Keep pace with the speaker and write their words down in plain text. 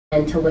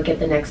and to look at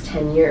the next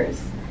 10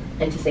 years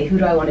and to say, who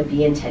do I want to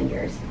be in 10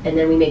 years? And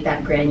then we make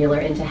that granular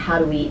into how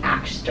do we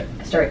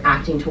start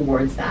acting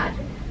towards that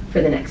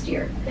for the next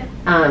year.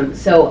 Yeah.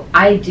 So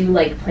I do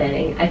like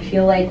planning. I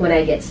feel like when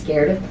I get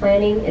scared of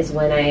planning is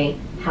when I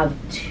have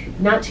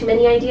not too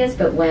many ideas,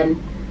 but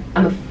when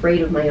I'm afraid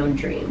of my own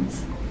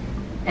dreams.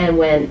 And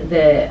when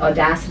the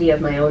audacity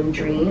of my own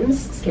dreams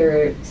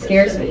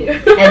scares me.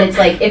 And it's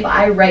like, if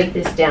I write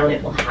this down,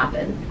 it will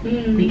happen.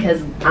 Mm-hmm.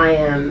 Because I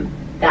am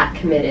that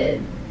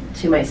committed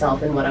to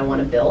myself and what I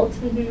want to build.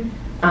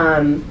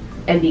 Mm-hmm.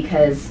 And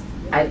because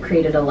I've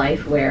created a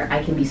life where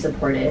I can be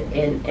supported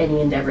in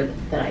any endeavor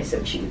that I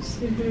so choose.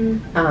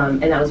 Mm-hmm.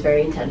 And that was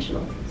very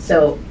intentional.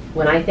 So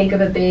when I think of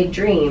a big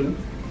dream,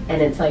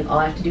 and it's like, all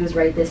I have to do is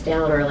write this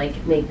down or like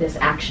make this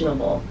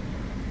actionable,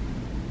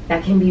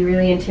 that can be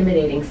really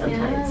intimidating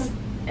sometimes. Yeah.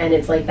 And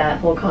it's like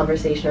that whole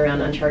conversation around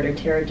uncharted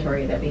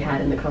territory that we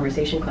had in the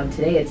Conversation Club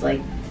today. It's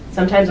like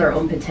sometimes our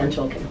own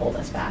potential can hold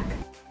us back.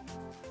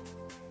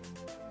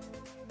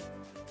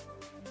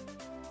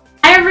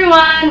 Hi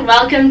everyone,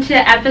 welcome to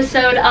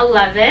episode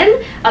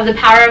 11 of the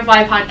Power of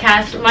Why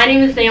podcast. My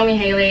name is Naomi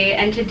Haley,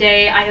 and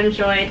today I am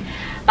joined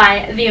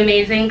by the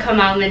amazing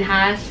Komal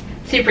Minhas.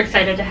 Super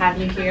excited to have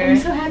you here. I'm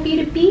so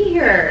happy to be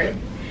here.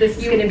 This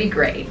is going to be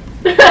great.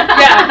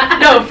 Yeah,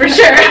 no, for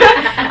sure.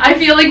 I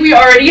feel like we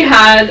already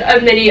had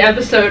a mini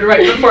episode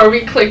right before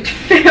we clicked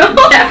film.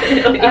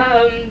 Definitely.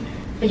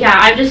 Yeah,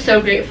 I'm just so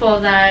grateful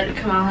that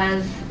Komal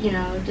has,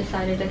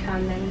 decided to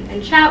come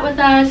and chat with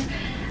us.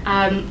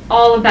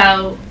 All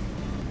about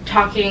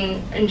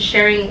talking and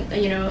sharing,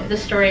 the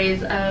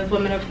stories of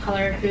women of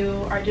color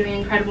who are doing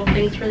incredible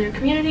things for their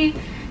community.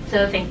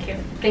 So thank you.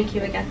 Thank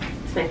you again.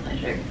 It's my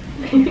pleasure.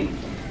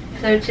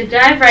 So to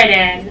dive right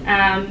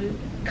in,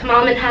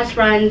 Komal Minhas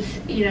runs,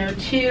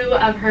 two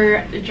of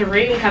her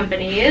dream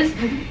companies,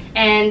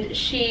 and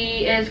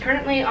she is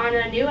currently on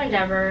a new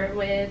endeavor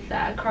with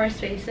Kaur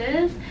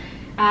Spaces,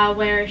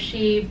 where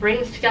she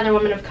brings together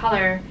women of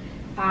color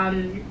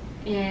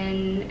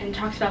and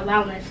talks about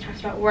wellness,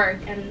 talks about work,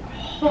 and a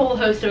whole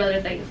host of other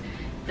things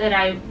that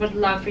I would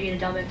love for you to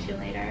delve into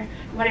later.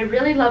 What I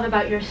really love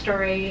about your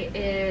story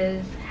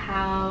is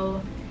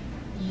how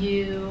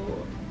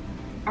you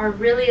are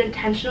really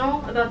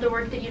intentional about the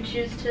work that you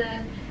choose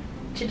to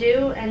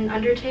do and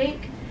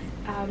undertake,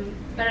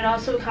 but it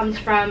also comes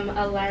from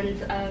a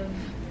lens of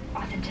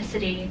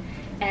authenticity.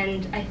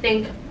 And I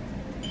think,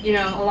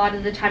 a lot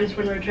of the times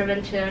when we're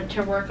driven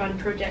to work on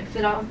projects,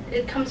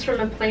 it comes from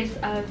a place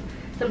of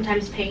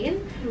sometimes pain,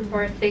 mm-hmm.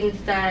 or things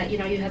that you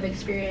have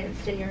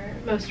experienced in your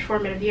most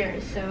formative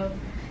years. So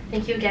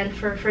thank you again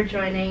for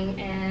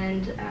joining,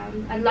 and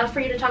I'd love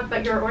for you to talk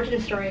about your origin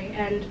story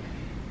and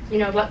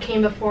what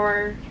came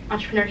before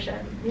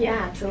entrepreneurship. Yeah,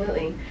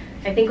 absolutely.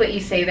 I think what you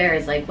say there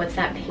is like, what's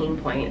that pain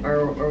point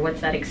or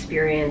what's that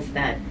experience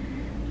that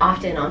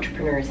often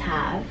entrepreneurs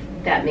have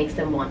that makes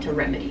them want to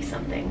remedy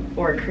something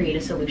or create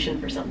a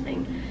solution for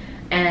something.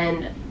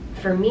 And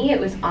for me, it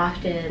was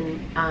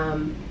often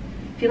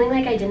feeling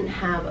like I didn't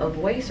have a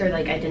voice or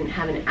like I didn't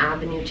have an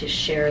avenue to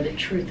share the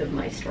truth of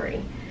my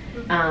story.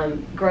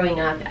 Mm-hmm. Growing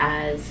up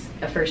as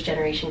a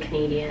first-generation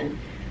Canadian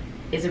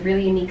is a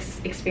really unique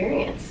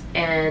experience,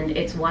 and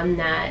it's one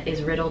that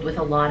is riddled with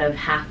a lot of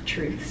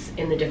half-truths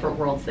in the different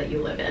worlds that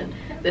you live in.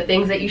 The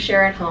things that you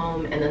share at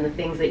home and then the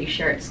things that you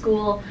share at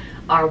school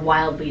are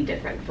wildly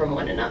different from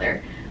one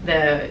another.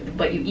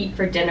 What you eat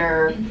for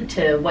dinner, mm-hmm.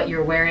 to what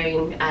you're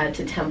wearing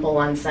to temple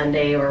on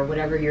Sunday, or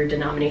whatever your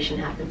denomination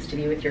happens to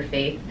be with your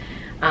faith,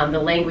 the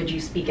language you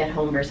speak at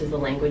home versus the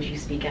language you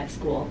speak at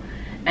school.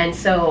 And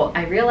so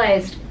I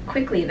realized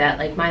quickly that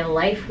like my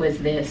life was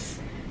this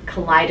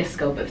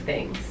kaleidoscope of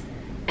things,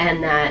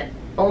 and that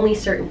only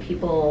certain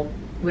people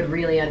would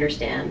really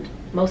understand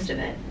most of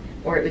it,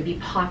 or it would be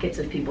pockets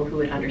of people who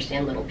would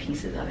understand little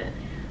pieces of it.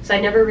 So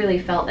I never really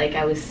felt like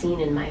I was seen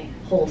in my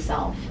whole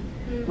self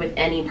with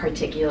any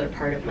particular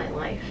part of my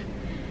life.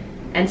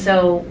 And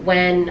so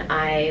when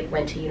I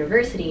went to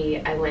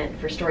university, I went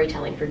for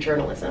storytelling, for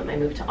journalism. I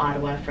moved to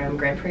Ottawa from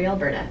Grand Prairie,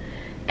 Alberta,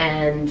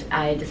 and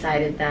I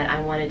decided that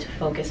I wanted to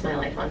focus my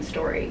life on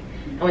story.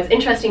 And what's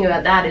interesting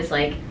about that is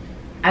like,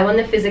 I won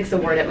the physics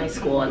award at my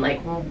school,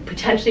 and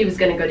potentially was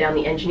going to go down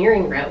the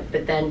engineering route,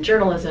 but then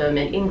journalism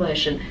and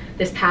English and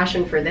this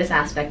passion for this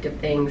aspect of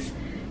things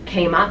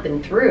came up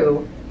and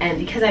through. And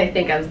because I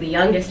think I was the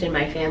youngest in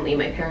my family,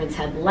 my parents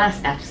had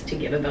less F's to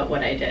give about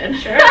what I did.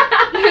 Sure.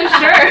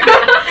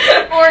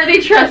 Sure. Or they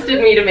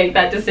trusted me to make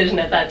that decision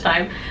at that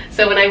time.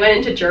 So when I went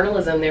into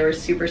journalism, they were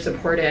super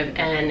supportive.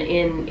 And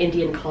in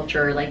Indian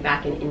culture, like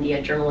back in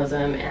India,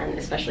 journalism and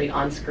especially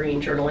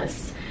on-screen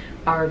journalists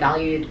are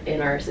valued in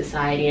our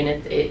society,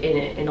 and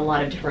in a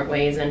lot of different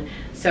ways. And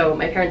so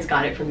my parents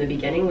got it from the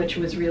beginning, which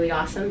was really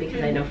awesome,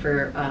 because I know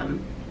for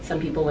some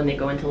people, when they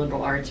go into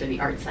liberal arts or the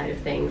art side of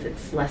things,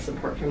 it's less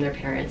support from their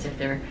parents if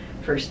they're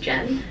first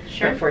gen.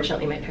 Sure. But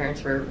fortunately, my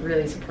parents were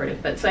really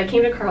supportive. But so I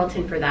came to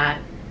Carleton for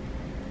that,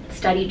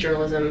 studied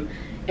journalism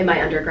in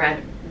my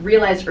undergrad,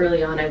 realized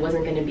early on I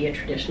wasn't going to be a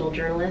traditional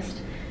journalist.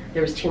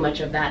 there was too much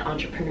of that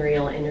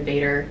entrepreneurial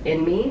innovator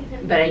in me,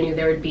 but I knew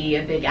there would be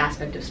a big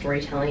aspect of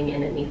storytelling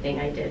in anything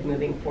I did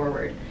moving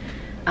forward.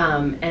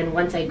 And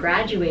once I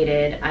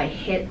graduated, I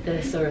hit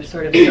the sort of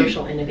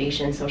social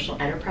innovation, social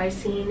enterprise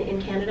scene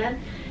in Canada,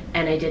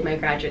 and I did my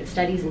graduate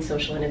studies in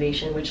social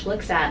innovation, which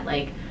looks at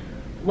like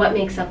what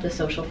makes up the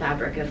social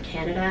fabric of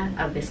Canada,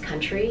 of this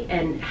country,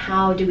 and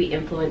how do we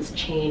influence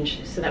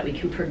change so that we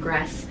can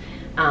progress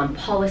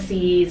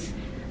policies,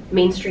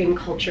 mainstream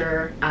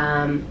culture,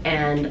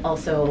 and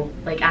also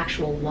like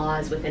actual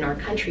laws within our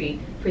country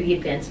for the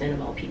advancement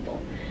of all people.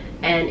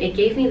 And it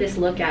gave me this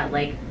look at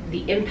like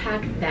the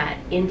impact that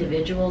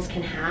individuals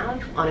can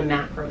have on a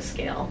macro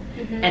scale,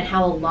 and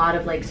how a lot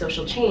of like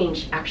social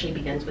change actually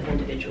begins with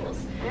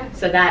individuals.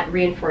 So that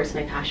reinforced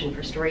my passion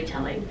for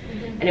storytelling.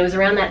 And it was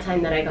around that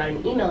time that I got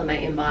an email in my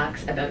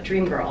inbox about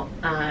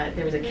Dreamgirl.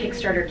 There was a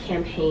Kickstarter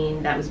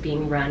campaign that was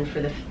being run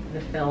for the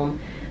film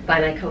by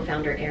my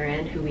co-founder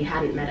Erin, who we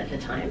hadn't met at the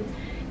time.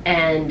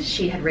 And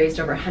she had raised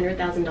over $100,000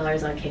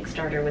 on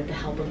Kickstarter with the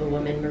help of a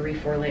woman, Marie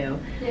Forleo,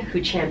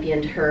 who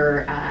championed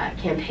her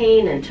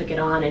campaign and took it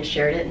on and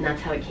shared it, and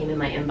that's how it came in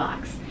my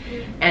inbox.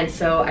 And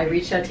so I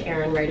reached out to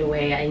Erin right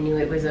away. I knew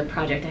it was a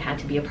project I had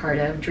to be a part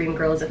of.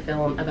 Dreamgirl is a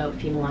film about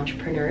female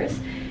entrepreneurs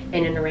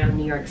in and around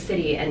New York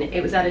City, and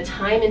it was at a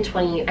time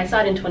I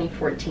saw it in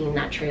 2014,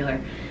 that trailer,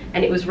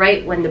 and it was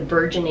right when the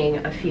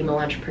burgeoning of female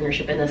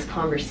entrepreneurship and this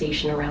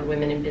conversation around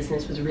women in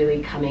business was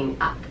really coming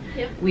up.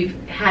 We've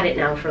had it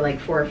now for like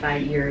 4 or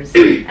 5 years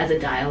as a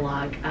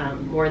dialogue,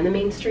 more in the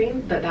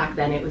mainstream, but back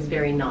then it was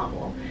very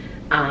novel,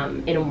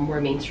 in a more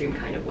mainstream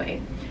kind of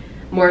way.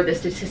 More of the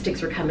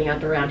statistics were coming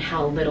up around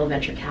how little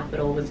venture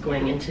capital was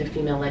going into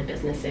female-led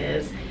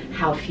businesses,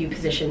 how few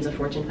positions of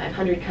Fortune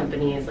 500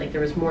 companies, like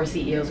there was more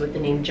CEOs with the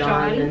name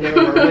John than there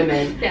were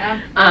women.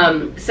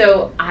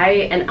 So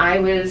I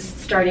was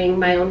starting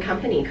my own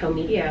company,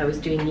 KoMedia. I was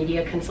doing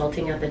media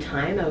consulting at the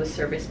time. I was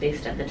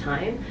service-based at the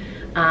time.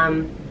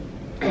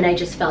 And I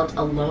just felt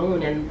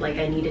alone and like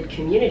I needed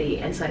community.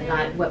 And so I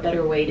thought, what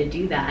better way to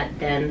do that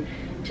than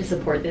to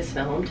support this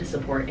film, to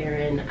support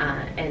Erin,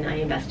 and I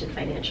invested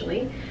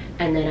financially.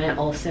 And then I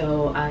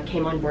also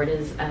came on board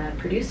as a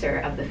producer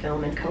of the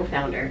film and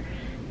co-founder.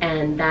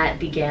 And that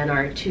began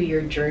our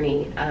 2-year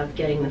journey of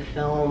getting the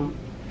film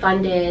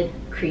funded,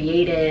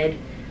 created,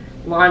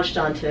 launched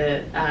onto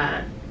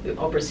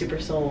Oprah Super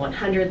Soul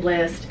 100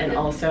 list, and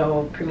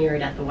also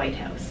premiered at the White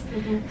House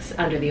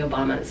under the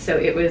Obamas. So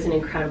it was an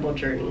incredible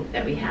journey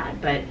that we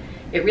had. But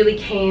it really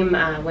came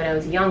when I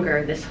was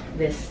younger,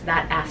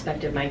 that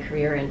aspect of my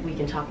career, and we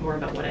can talk more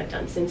about what I've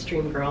done since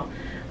Dreamgirl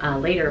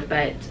later,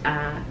 but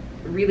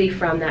really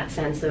from that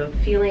sense of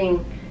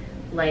feeling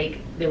like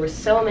there were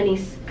so many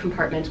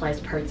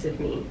compartmentalized parts of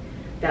me,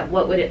 that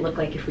what would it look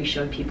like if we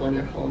showed people in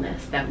their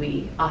wholeness that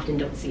we often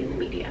don't see in the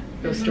media,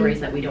 those stories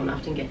that we don't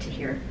often get to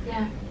hear.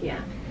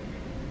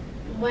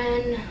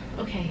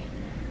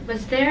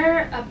 Was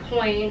there a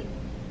point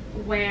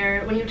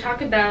where, when you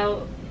talk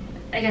about,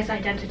 I guess,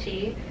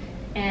 identity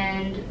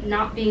and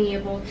not being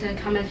able to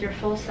come as your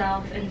full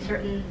self in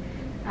certain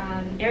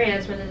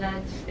areas, whether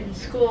that's in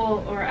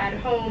school or at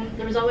home,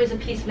 there was always a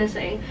piece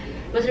missing.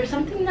 Was there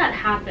something that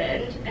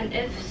happened, and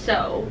if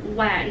so,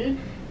 when,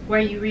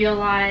 where you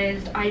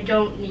realized I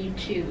don't need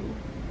to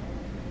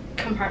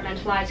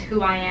compartmentalize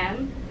who I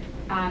am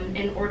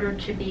in order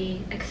to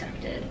be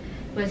accepted?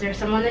 Was there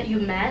someone that you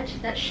met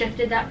that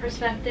shifted that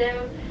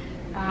perspective?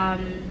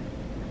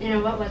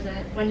 What was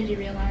it? When did you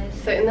realize?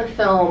 So in the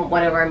film,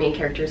 one of our main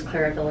characters,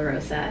 Clara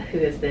Villarosa, who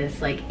is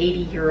this like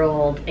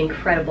 80-year-old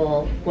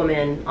incredible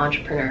woman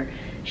entrepreneur,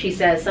 she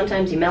says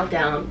sometimes you melt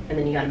down and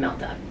then you gotta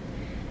melt up.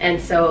 And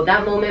so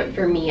that moment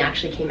for me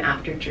actually came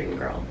after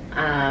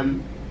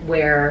Dreamgirl,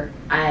 where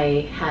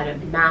I had a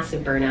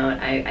massive burnout.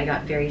 I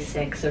got very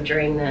sick. So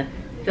during the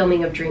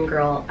filming of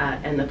Dreamgirl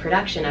and the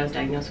production, I was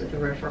diagnosed with a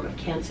rare form of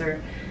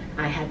cancer.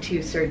 I had 2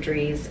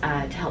 surgeries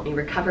to help me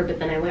recover, but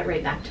then I went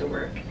right back to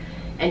work.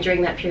 And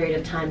during that period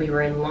of time, we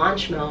were in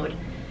launch mode,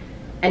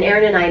 and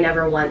Erin and I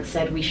never once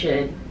said we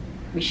should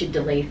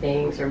delay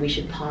things, or we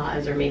should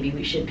pause, or maybe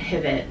we should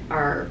pivot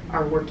our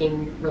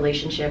working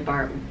relationship,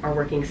 our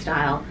working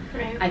style.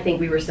 I think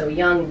we were so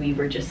young, we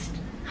were just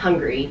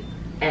hungry,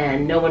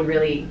 and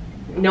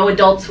no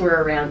adults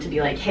were around to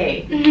be like,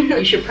 hey,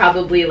 you should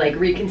probably like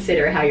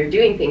reconsider how you're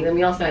doing things. And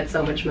we also had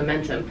so much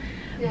momentum.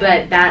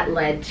 But that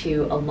led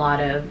to a lot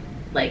of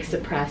like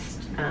suppressed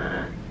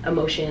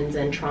emotions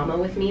and trauma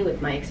with me,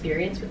 with my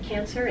experience with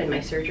cancer and my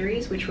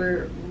surgeries, which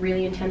were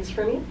really intense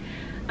for me.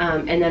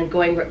 And then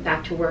going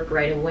back to work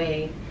right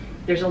away,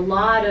 there's a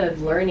lot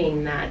of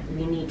learning that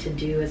we need to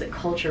do as a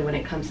culture when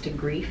it comes to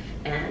grief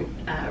and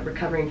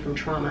recovering from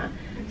trauma,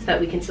 so that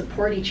we can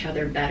support each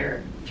other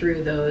better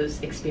through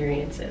those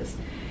experiences.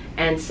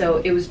 And so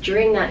it was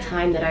during that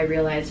time that I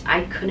realized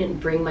I couldn't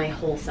bring my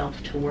whole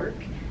self to work,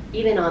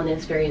 even on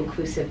this very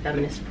inclusive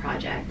feminist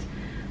project,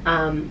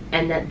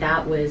 and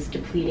that was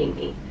depleting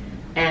me,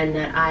 and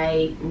that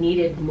I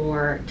needed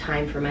more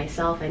time for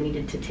myself. I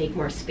needed to take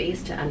more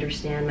space to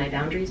understand my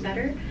boundaries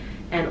better,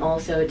 and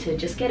also to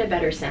just get a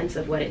better sense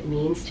of what it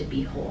means to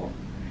be whole.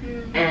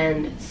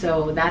 And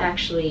so that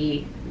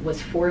actually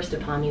was forced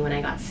upon me when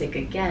I got sick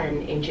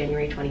again in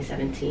January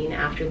 2017,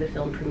 after the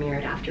film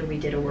premiered, after we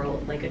did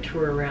a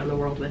tour around the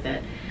world with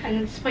it. And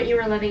at this point you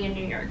were living in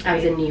New York, right? I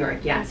was in New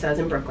York, yeah, so I was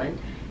in Brooklyn.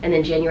 And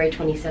then January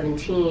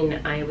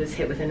 2017, I was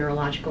hit with a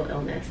neurological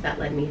illness that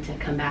led me to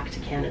come back to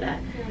Canada.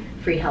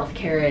 Free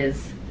healthcare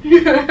is...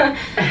 You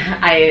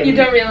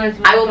don't realize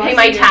what I will pay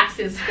my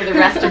taxes for the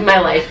rest of my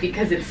life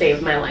because it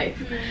saved my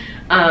life.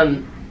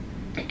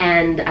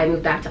 And I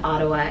moved back to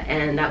Ottawa,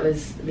 and that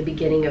was the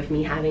beginning of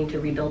me having to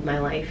rebuild my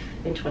life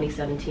in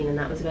 2017, and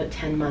that was about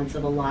 10 months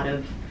of a lot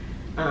of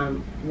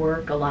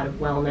work, a lot of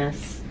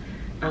wellness,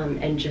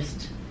 and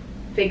just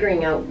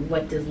figuring out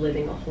what does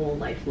living a whole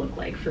life look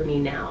like for me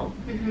now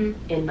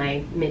in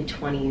my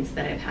mid-20s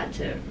that I've had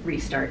to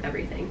restart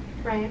everything.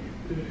 Right.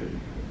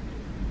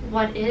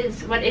 What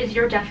is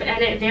your definition,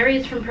 and it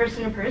varies from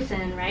person to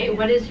person, right?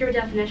 What is your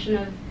definition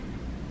of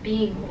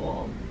being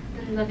whole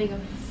and living a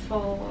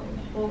whole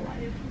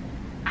life?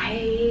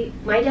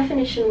 My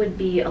definition would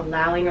be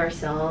allowing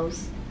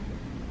ourselves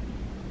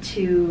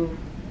to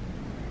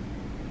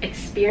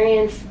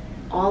experience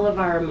all of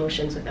our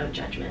emotions without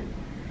judgment.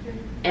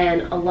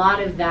 And a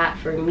lot of that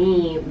for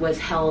me was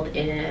held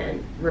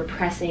in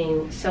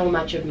repressing so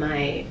many of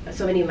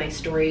my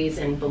stories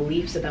and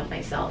beliefs about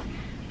myself,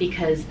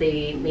 because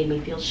they made me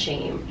feel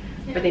shame,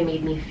 or they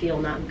made me feel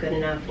not good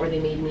enough, or they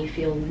made me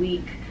feel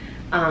weak,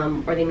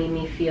 or they made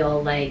me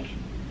feel like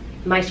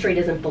my story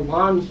doesn't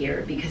belong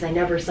here, because I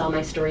never saw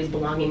my stories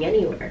belonging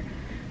anywhere.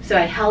 So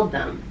I held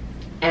them,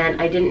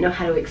 and I didn't know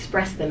how to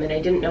express them, and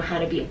I didn't know how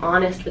to be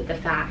honest with the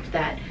fact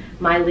that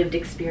my lived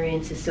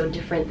experience is so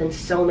different than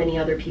so many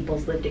other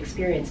people's lived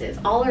experiences.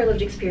 All our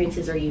lived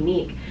experiences are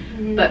unique,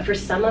 but for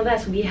some of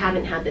us, we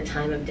haven't had the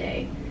time of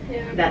day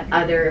that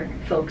other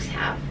folks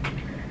have.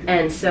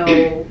 And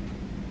so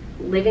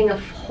living a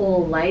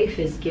whole life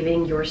is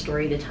giving your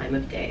story the time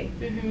of day,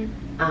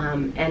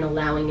 and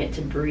allowing it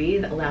to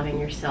breathe, allowing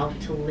yourself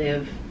to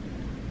live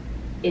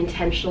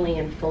intentionally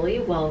and fully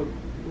while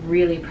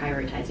really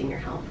prioritizing your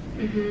health.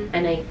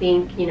 And I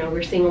think,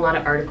 we're seeing a lot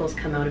of articles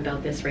come out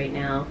about this right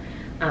now,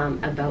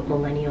 about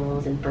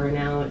millennials and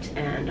burnout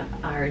and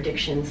our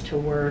addictions to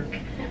work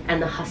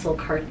and the hustle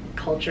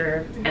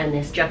culture, and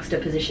this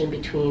juxtaposition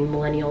between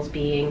millennials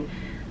being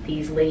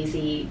these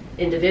lazy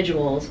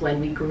individuals when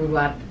we grew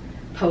up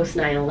post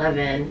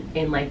 9/11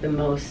 in like the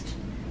most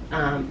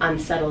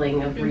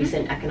unsettling of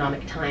recent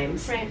economic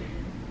times,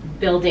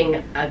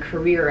 building a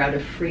career out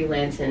of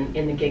freelance and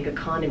in the gig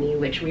economy,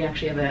 which we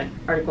actually have an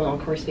article on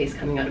Kaur Space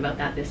coming out about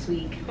that this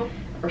week,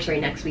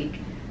 next week.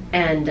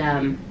 And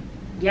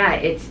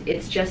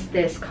it's just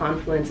this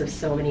confluence of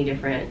so many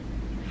different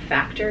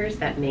factors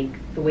that make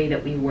the way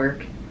that we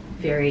work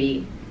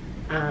very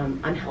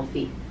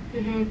unhealthy.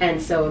 And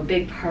so a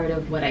big part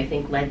of what I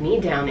think led me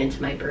down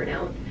into my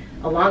burnout,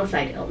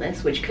 alongside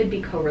illness, which could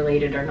be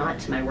correlated or not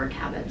to my work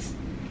habits,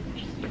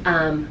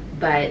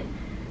 but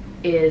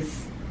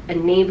is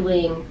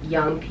enabling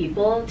young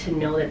people to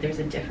know that there's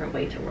a different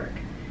way to work,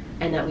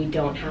 and that we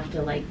don't have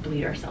to like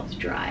bleed ourselves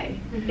dry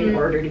in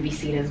order to be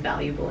seen as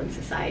valuable in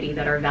society,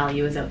 that our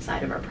value is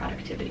outside of our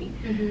productivity.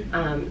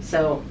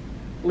 So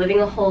living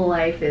a whole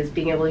life is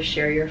being able to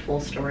share your full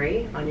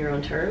story on your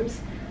own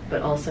terms,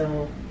 but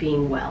also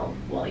being well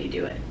while you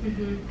do it.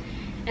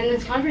 And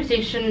this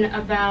conversation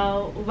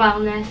about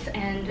wellness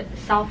and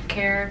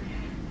self-care,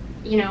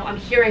 I'm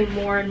hearing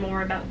more and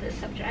more about this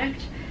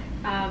subject.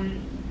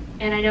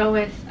 And I know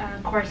with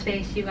Kaur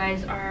Space, you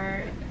guys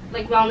are,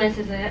 like, wellness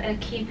is a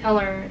key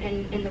pillar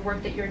in the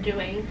work that you're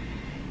doing.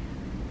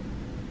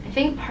 I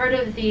think part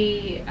of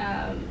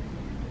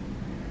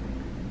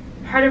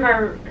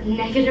our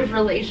negative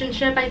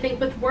relationship, I think,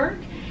 with work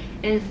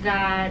is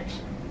that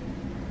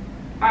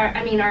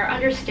our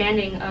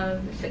understanding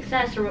of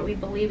success, or what we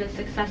believe is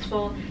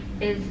successful,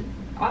 is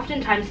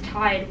oftentimes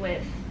tied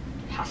with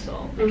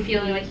hustle and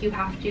feeling like you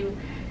have to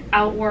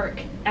outwork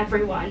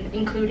everyone,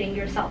 including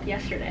yourself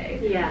yesterday.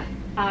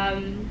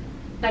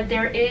 But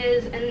there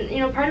is,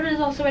 and part of it is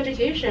also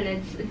education.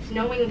 It's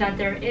knowing that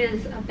there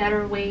is a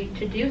better way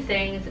to do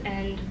things,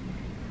 and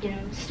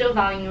still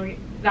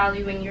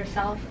valuing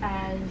yourself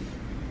as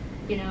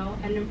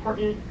an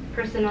important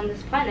person on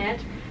this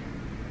planet,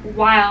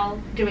 while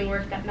doing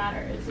work that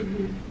matters.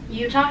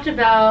 You talked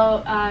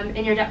about,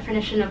 in your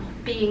definition of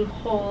being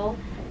whole,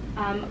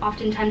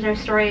 oftentimes our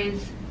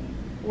stories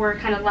were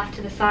kind of left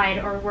to the side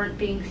or weren't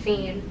being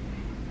seen.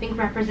 I think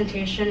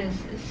representation is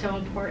so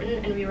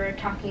important, and we were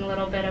talking a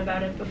little bit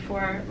about it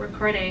before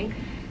recording.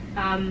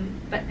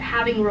 But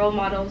having role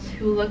models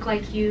who look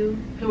like you,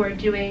 who are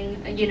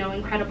doing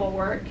incredible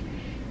work,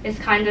 is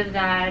kind of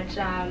that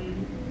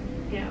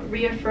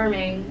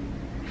reaffirming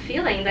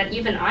feeling that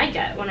even I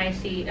get when I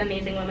see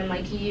amazing women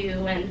like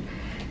you and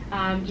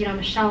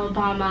Michelle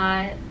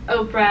Obama,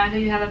 Oprah, who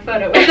you have a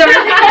photo with.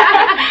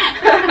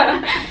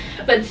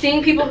 But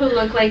seeing people who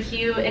look like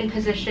you in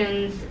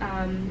positions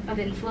of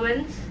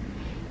influence,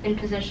 in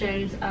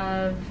positions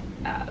of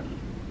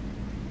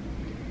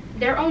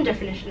their own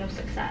definition of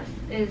success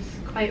is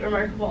quite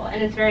remarkable,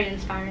 and it's very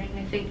inspiring,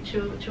 I think,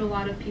 to a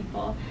lot of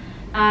people.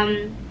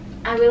 I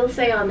will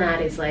say on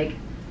that is, like,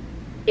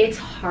 it's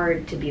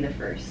hard to be the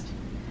first.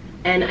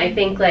 And I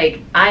think,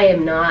 like, I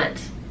am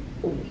not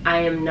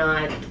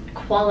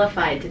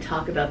qualified to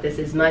talk about this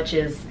as much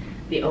as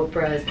the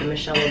Oprahs, the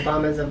Michelle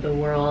Obamas of the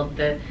world,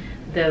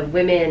 the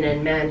women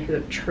and men who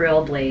have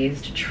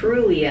trailblazed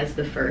truly as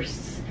the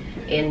firsts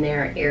in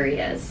their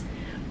areas.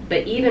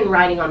 But even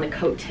riding on the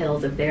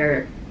coattails of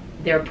their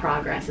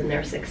progress and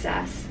their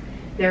success,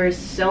 there is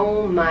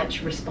so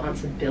much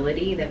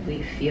responsibility that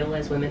we feel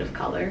as women of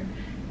color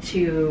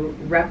to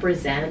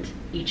represent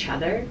each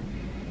other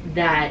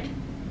that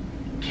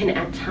can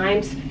at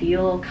times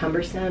feel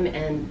cumbersome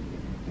and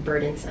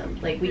burdensome.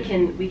 Like, we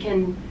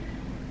can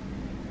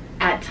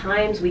at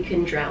times we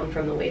can drown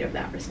from the weight of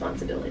that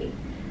responsibility,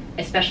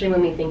 especially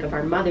when we think of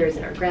our mothers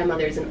and our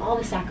grandmothers and all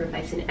the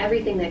sacrifice and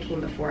everything that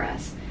came before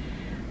us.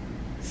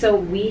 So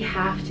we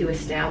have to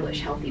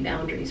establish healthy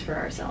boundaries for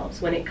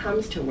ourselves when it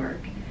comes to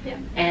work. Yeah.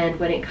 And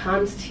when it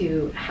comes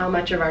to how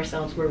much of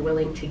ourselves we're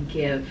willing to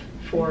give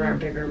for our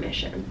bigger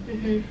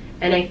mission.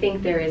 And I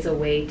think there is a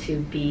way to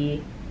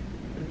be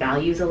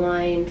values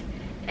aligned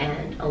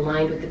and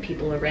aligned with the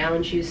people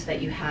around you so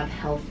that you have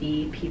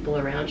healthy people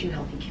around you,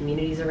 healthy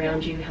communities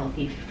around you,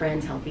 healthy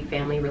friends, healthy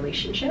family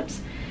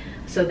relationships,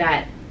 so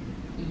that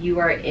you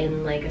are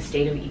in, like, a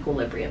state of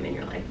equilibrium in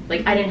your life.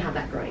 Like, I didn't have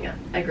that growing up.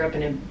 I grew up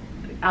in an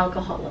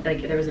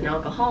there was an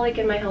alcoholic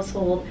in my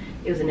household.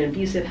 It was an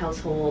abusive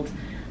household.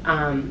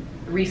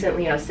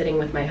 Recently I was sitting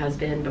with my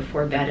husband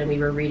before bed and we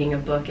were reading a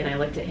book, and I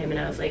looked at him and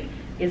I was like,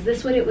 is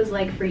this what it was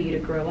like for you to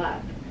grow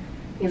up?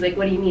 He's like,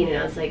 what do you mean? And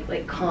I was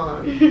like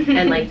calm.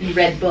 And, like, you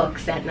read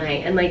books at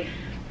night. And, like,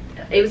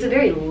 it was a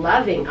very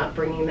loving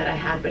upbringing that I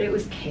had, but it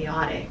was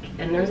chaotic.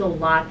 And there's a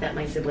lot that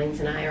my siblings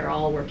and I are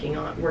all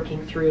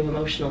working through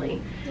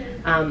emotionally.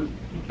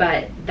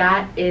 But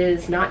that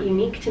is not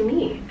unique to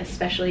me,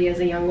 especially as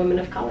a young woman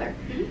of color.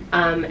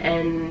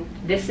 And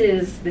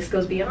this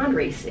goes beyond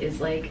race. Is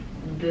like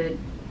the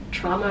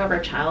trauma of our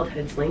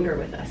childhoods linger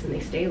with us and they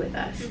stay with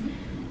us.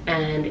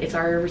 And it's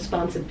our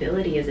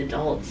responsibility as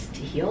adults to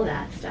heal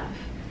that stuff,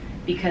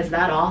 because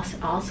that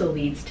also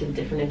leads to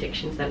different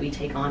addictions that we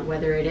take on,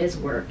 whether it is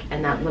work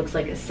and that looks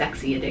like a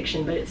sexy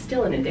addiction, but it's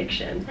still an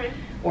addiction,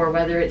 or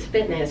whether it's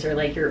fitness, or,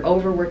 like, you're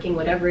overworking,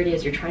 whatever it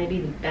is, you're trying to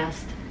be the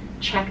best,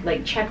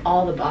 check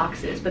all the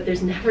boxes, but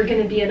there's never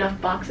going to be enough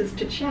boxes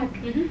to check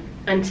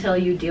until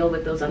you deal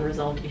with those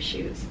unresolved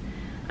issues.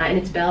 And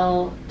it's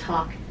Bell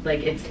Talk,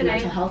 like, it's today.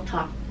 Mental Health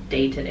Talk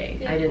Day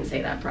today. I didn't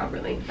say that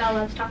properly. Bell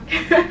Let's Talk.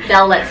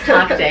 Bell Let's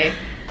Talk Day.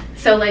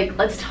 So, like,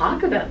 let's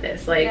talk about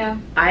this. Like,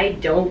 I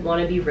don't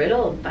want to be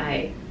riddled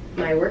by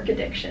my work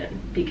addiction,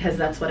 because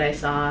that's what I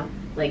saw.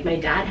 Like, my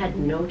dad had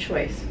no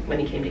choice when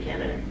he came to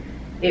Canada.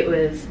 It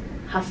was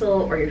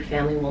hustle or your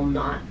family will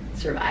not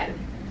survive.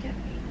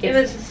 It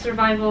was a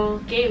survival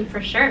game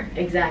for sure.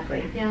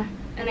 Exactly. Yeah.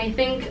 And I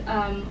think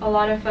a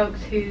lot of folks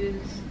you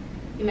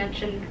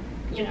mentioned,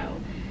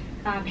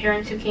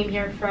 parents who came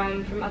here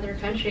from other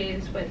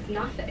countries with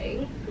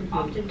nothing,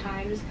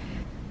 oftentimes,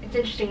 it's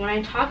interesting when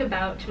I talk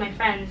about to my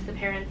friends the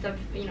parents of,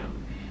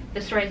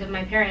 the stories of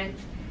my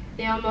parents,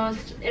 they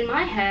almost, in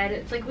my head,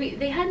 it's like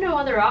they had no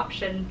other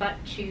option but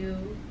to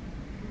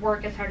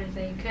work as hard as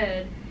they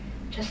could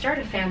to start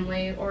a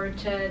family or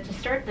to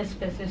start this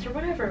business or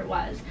whatever it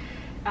was.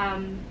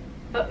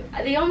 But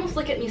they almost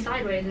look at me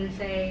sideways and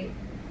say,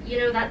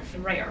 that's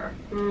rare.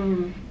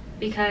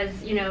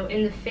 Because,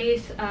 in the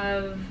face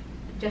of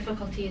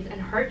difficulties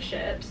and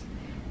hardships,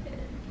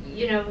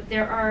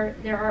 there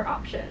are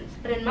options.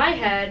 But in my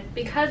head,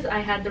 because I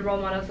had the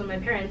role models of my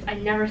parents, I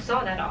never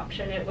saw that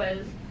option. It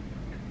was,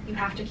 you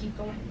have to keep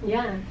going.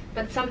 Yeah.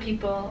 But some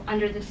people,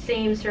 under the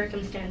same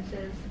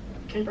circumstances,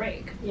 can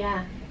break.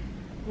 Yeah.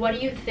 What do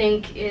you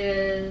think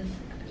is,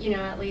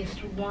 at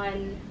least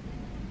one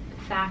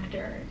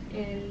factor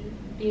in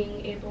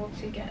being able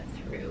to get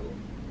through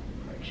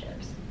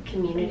hardships?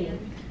 Community.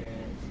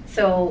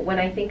 So when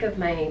I think of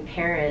my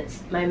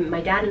parents,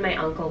 my dad and my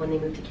uncle, when they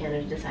moved to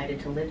Canada, decided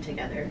to live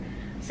together.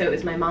 So it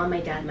was my mom, my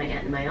dad, my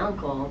aunt, and my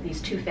uncle,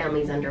 these two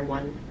families under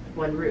one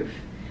roof.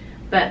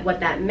 But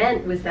what that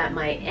meant was that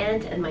my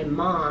aunt and my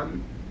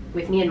mom,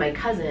 with me and my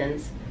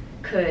cousins,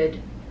 could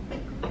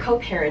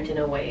co-parent in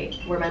a way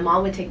where my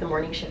mom would take the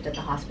morning shift at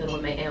the hospital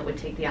and my aunt would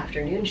take the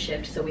afternoon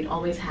shift, so we'd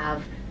always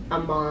have a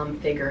mom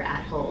figure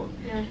at home.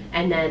 Yeah.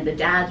 And then the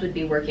dads would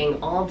be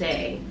working all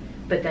day,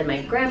 but then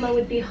my grandma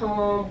would be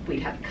home.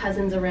 We'd have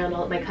cousins around.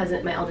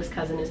 My eldest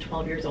cousin is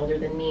 12 years older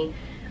than me.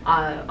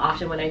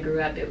 Often when I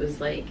grew up, it was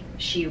like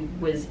she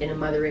was in a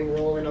mothering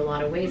role in a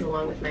lot of ways,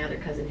 along with my other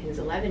cousin who's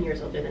 11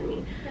 years older than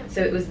me. Yeah.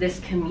 So it was this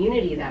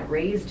community that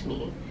raised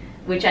me,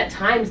 which at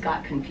times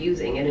got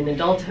confusing. And in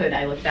adulthood,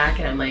 I look back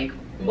and I'm like,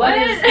 what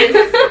is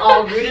this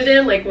all rooted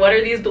in? Like, what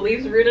are these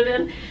beliefs rooted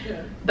in?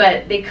 Yeah.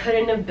 But they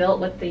couldn't have built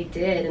what they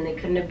did, and they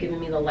couldn't have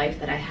given me the life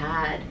that I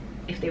had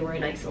if they were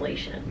in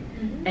isolation.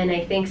 Mm-hmm. And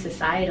I think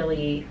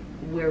societally,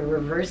 we're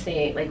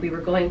reversing, like we were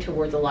going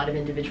towards a lot of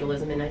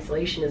individualism and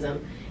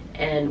isolationism,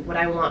 And what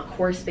I want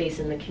Core Space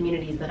and the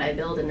communities that I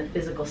build and the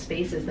physical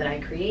spaces that I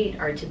create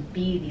are to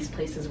be these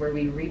places where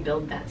we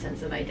rebuild that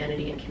sense of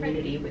identity and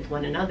community with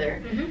one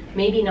another.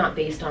 Maybe not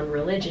based on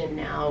religion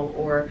now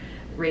or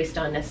based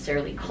on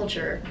necessarily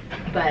culture,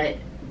 but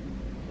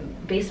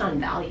based on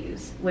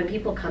values. When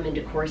people come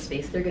into Core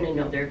Space, they're going to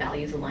know their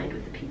values aligned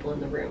with the people in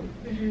the room.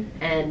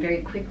 And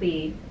very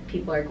quickly,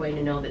 people are going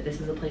to know that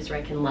this is a place where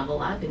I can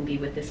level up and be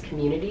with this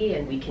community,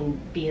 and we can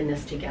be in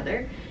this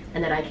together,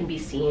 and that I can be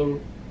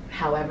seen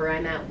however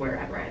I'm at,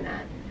 wherever I'm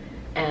at.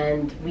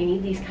 And we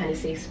need these kind of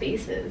safe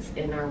spaces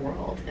in our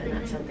world, and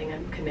that's something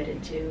I'm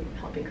committed to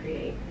helping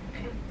create.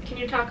 Okay. Can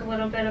you talk a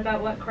little bit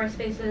about what Core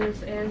Spaces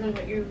is and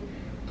what you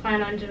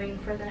plan on doing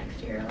for the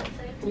next year, let's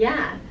say?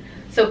 Yeah.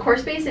 So Core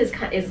Space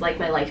is like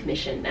my life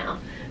mission now.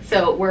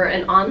 So we're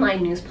an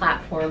online news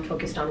platform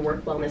focused on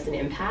work, wellness, and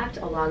impact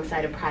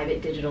alongside a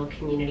private digital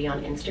community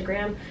on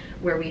Instagram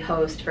where we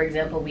host, for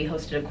example, we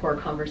hosted a Core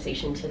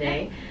Conversation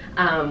today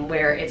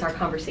where it's our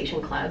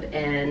conversation club,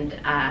 and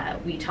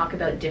we talk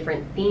about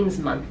different themes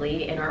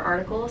monthly in our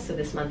articles. So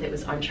this month it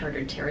was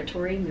uncharted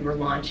territory. We were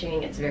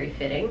launching, it's very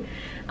fitting.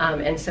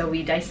 And so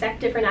we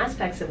dissect different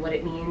aspects of what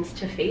it means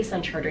to face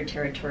uncharted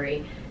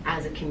territory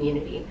as a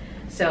community.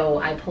 So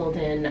I pulled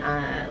in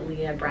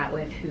Leah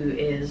Bratwith, who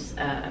is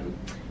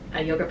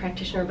a yoga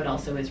practitioner, but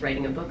also is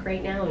writing a book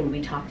right now, and we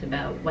talked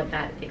about what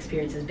that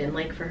experience has been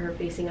like for her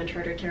facing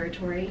uncharted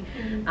territory.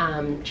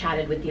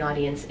 Chatted with the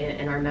audience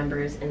and our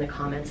members in the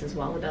comments as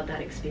well about that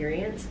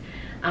experience.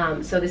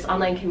 So this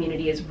online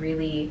community is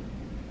really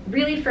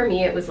for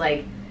me, it was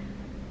like,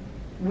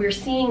 we're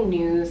seeing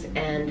news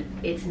and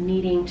it's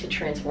needing to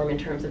transform in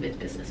terms of its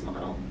business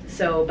model.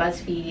 So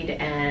BuzzFeed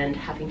and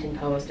Huffington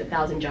Post,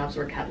 1,000 jobs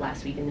were cut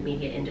last week in the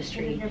media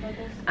industry.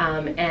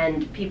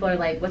 And people are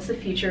like, what's the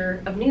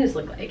future of news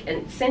look like?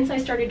 And since I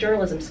started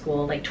journalism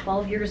school like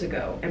 12 years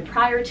ago, and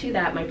prior to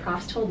that, my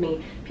profs told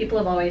me, people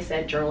have always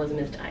said journalism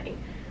is dying.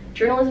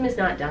 Journalism is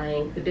not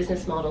dying. The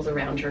business models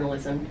around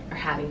journalism are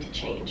having to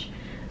change.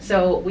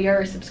 So we are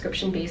a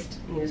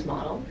subscription-based news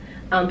model.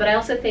 But I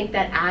also think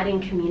that adding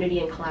community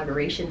and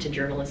collaboration to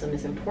journalism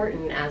is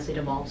important as it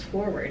evolves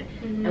forward.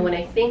 And when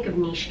I think of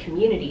niche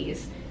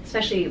communities,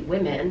 especially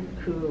women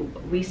who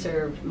we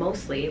serve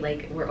mostly,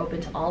 like we're open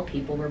to all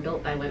people, we're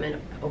built by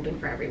women, open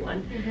for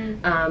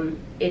everyone.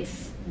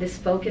 It's this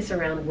focus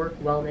around work,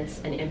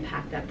 wellness, and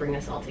impact that bring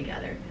us all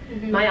together.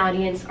 My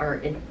audience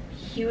are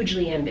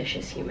hugely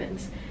ambitious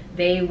humans.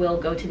 They will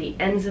go to the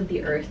ends of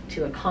the earth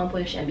to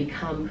accomplish and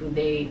become who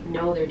they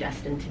know they're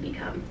destined to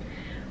become.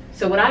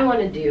 So what I want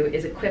to do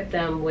is equip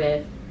them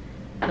with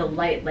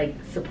the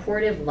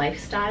supportive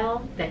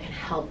lifestyle that can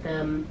help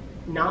them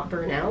not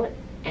burn out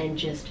and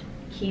just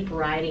keep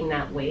riding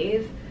that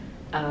wave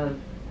of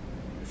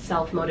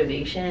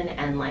self-motivation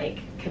and like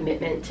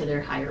commitment to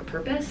their higher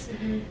purpose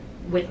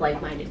with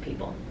like-minded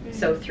people.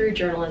 So through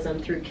journalism,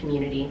 through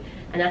community,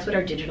 and that's what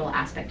our digital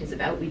aspect is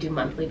about. We do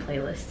monthly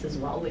playlists as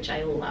well, which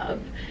I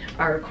love,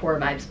 our Core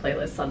Vibes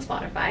playlists on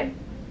Spotify.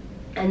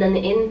 And then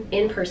the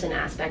in-person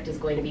aspect is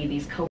going to be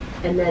these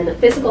and then the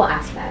physical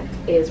aspect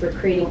is we're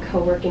creating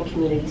co-working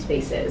community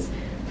spaces,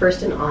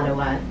 first in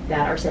Ottawa,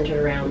 that are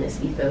centered around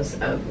this ethos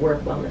of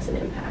work, wellness, and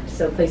impact.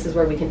 So places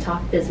where we can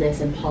talk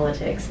business and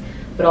politics,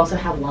 but also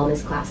have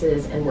wellness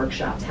classes and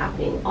workshops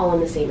happening all in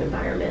the same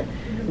environment,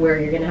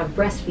 where you're going to have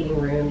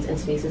breastfeeding rooms and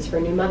spaces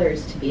for new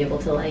mothers to be able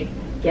to like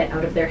get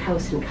out of their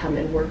house and come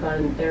and work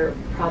on their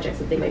projects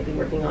that they might be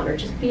working on, or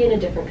just be in a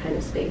different kind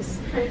of space.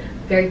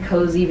 Very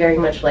cozy, very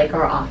much like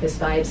our office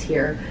vibes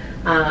here.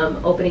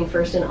 Opening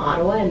first in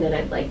Ottawa, and then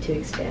I'd like to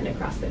expand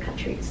across the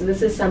country. So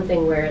this is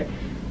something where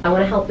I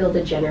want to help build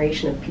a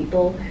generation of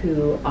people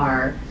who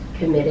are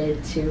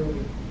committed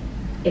to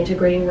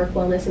integrating work,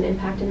 wellness, and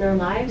impact in their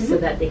lives so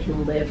that they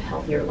can live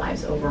healthier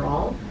lives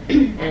overall,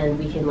 and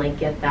we can like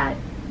get that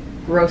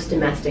gross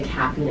domestic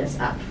happiness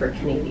up for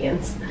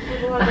Canadians.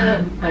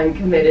 I'm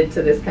committed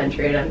to this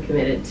country, and I'm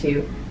committed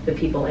to the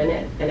people in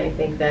it, and I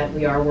think that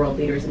we are world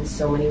leaders in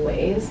so many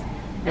ways,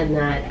 and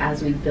that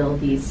as we build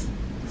these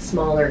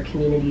smaller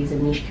communities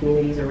and niche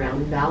communities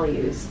around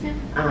values,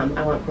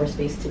 I want Core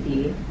Space to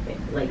be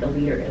like a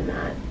leader in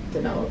that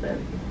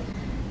development.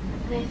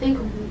 And I think,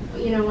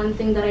 one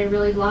thing that I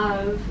really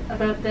love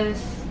about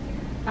this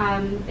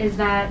is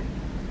that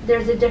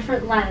there's a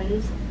different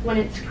lens when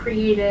it's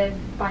created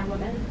by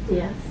women.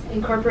 Yes.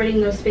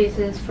 Incorporating those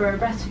spaces for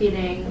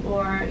breastfeeding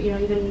or,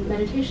 even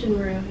meditation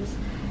rooms.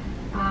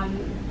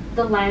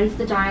 The lens,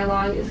 the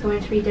dialogue is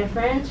going to be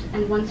different,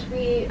 and once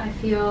we, I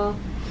feel,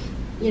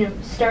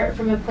 start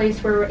from a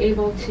place where we're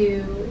able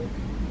to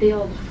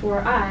build for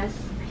us,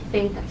 I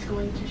think that's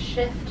going to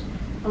shift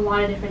a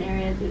lot of different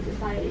areas in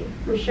society,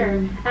 for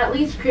sure. At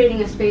least creating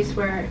a space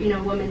where,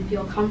 women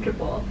feel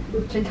comfortable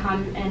to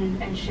come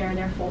and share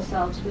their full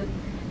selves with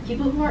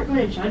people who aren't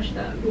going to judge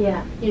them,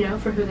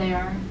 for who they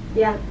are.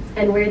 Yeah,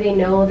 and where they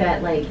know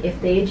that, like,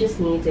 if they just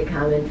need to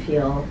come and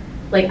feel,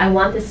 like, I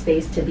want this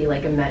space to be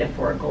like a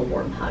metaphorical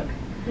warm hug.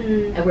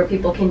 And where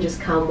people can just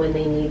come when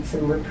they need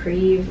some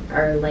reprieve,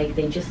 or like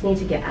they just need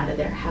to get out of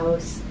their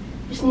house,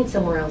 just need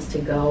somewhere else to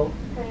go.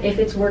 Right. If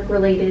it's work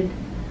related,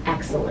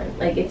 excellent.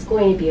 Like, it's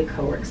going to be a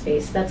co-work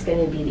space. That's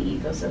going to be the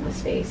ethos of the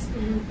space.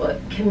 But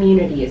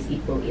community is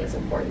equally as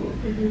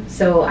important.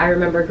 So I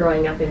remember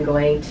growing up and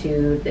going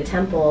to the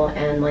temple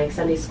and like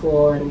Sunday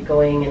school and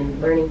going and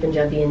learning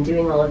Punjabi and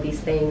doing all of these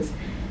things,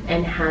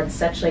 and had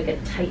such like a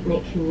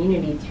tight-knit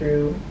community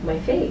through my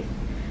faith.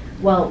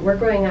 Well, we're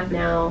growing up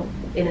now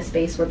in a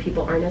space where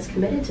people aren't as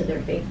committed to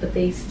their faith, but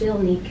they still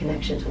need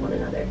connection to one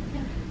another.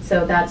 Yeah.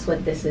 So that's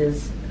what this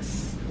is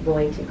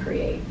going to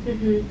create.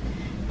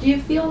 Do you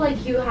feel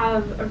like you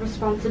have a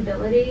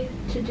responsibility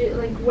to do,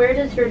 like, where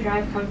does your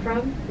drive come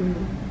from?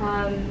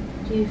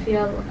 Do you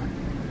feel,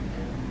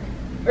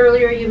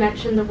 earlier you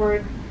mentioned the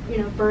word,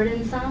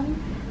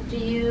 burdensome. Do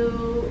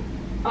you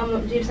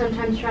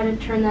sometimes try to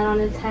turn that on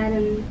its head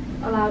and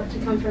allow it to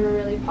come from a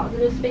really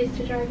positive space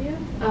to drive you?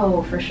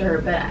 Oh, for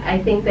sure. But I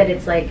think that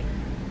it's like,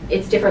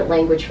 it's different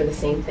language for the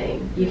same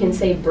thing. You can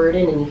say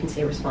burden and you can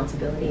say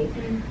responsibility.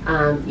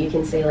 You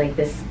can say like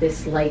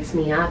this lights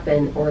me up,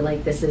 and or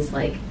like this is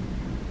like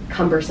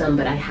cumbersome,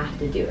 but I have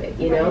to do it.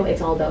 Right.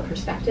 It's all about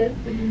perspective.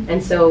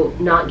 And so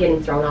not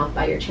getting thrown off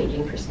by your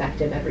changing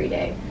perspective every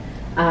day.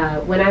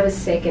 When I was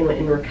sick and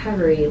in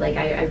recovery, like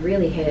I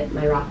really hit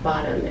my rock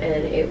bottom,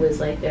 and it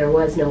was like there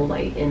was no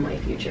light in my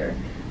future.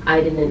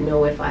 I didn't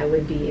know if I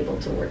would be able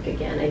to work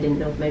again. I didn't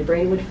know if my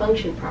brain would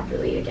function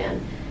properly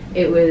again.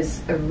 It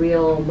was a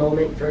real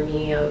moment for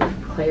me of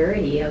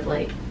clarity of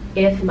like,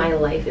 if my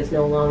life is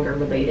no longer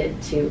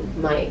related to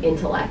my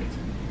intellect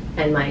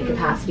and my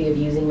capacity of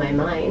using my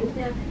mind,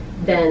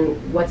 then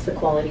what's the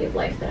quality of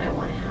life that I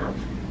want to have?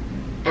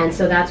 And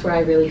so that's where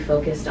I really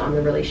focused on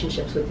the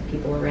relationships with the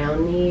people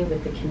around me,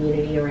 with the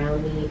community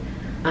around me,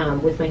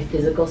 with my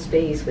physical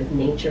space, with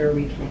nature,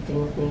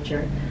 reconnecting with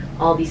nature.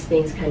 All these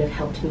things kind of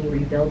helped me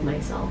rebuild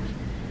myself.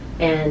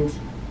 And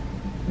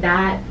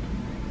that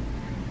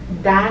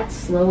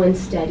slow and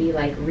steady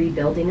like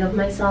rebuilding of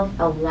myself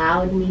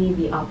allowed me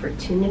the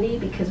opportunity,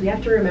 because we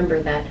have to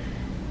remember that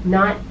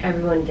not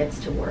everyone gets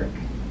to work.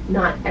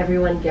 Not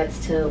everyone gets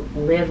to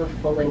live a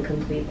full and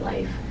complete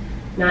life.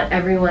 Not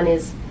everyone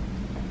is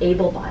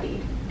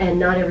able-bodied, and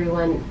not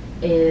everyone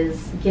is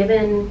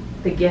given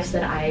the gifts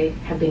that I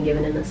have been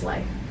given in this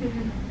life.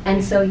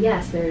 And so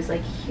yes, there's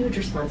like huge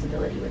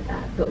responsibility with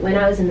that. But when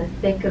I was in the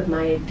thick of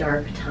my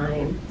dark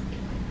time,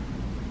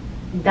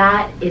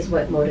 that is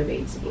what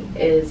motivates me,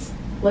 is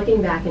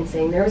looking back and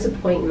saying there was a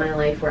point in my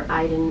life where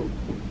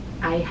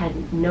I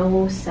had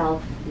no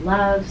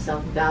self-love,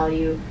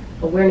 self-value,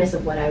 awareness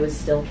of what I was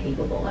still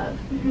capable of.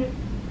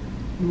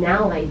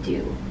 Now I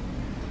do.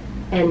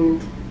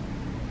 And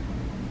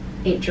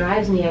it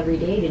drives me every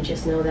day to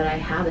just know that I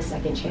have a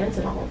second chance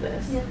at all of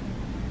this.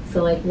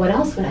 So like, what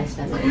else would I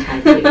spend my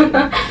time doing?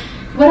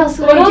 What else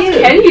would I do? What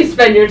else can you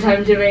spend your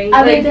time doing?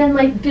 Other than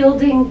like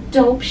building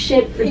dope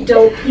shit for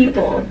dope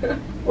people.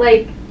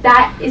 Like,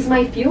 that is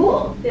my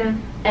fuel.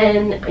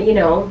 And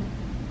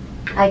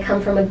I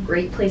come from a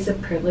great place of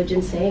privilege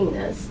in saying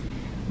this,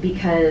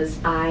 because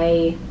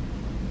I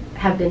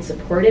have been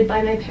supported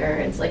by my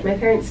parents. Like, my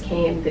parents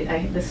came,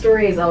 the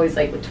story is always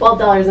like with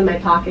 $12 in my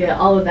pocket,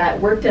 all of that,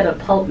 worked at a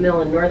pulp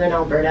mill in northern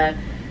Alberta,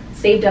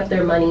 saved up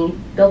their money,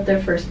 built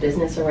their first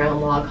business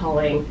around log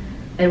hauling,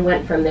 and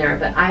went from there.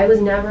 But I was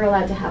never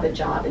allowed to have a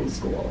job in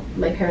school.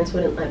 My parents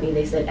wouldn't let me.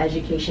 They said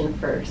education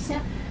first.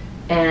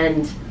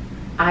 And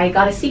I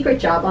got a secret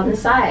job on the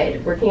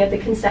side, working at the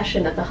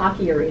concession at the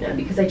hockey arena,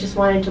 because I just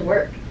wanted to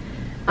work.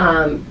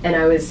 And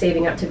I was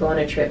saving up to go on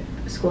a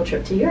school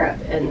trip to Europe,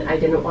 and I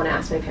didn't want to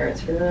ask my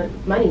parents for the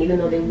money, even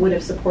though they would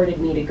have supported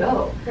me to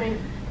go.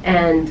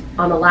 And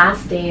on the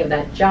last day of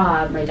that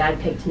job, my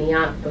dad picked me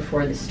up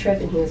before this trip,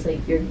 and he was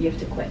like, you have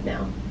to quit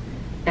now.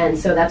 And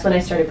so that's when I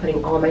started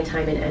putting all my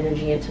time and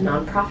energy into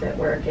nonprofit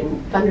work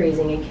and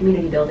fundraising and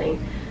community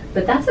building.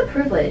 But that's a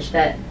privilege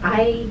that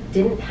I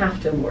didn't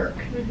have to work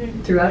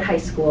throughout high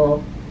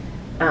school,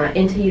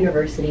 into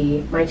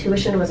university. My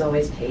tuition was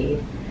always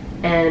paid.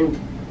 And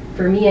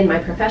for me in my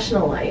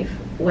professional life,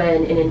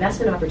 when an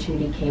investment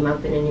opportunity came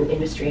up in a new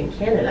industry in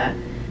Canada,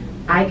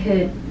 I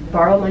could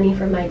borrow money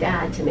from my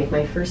dad to make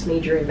my first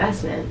major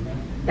investment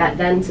that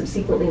then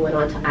subsequently went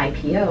on to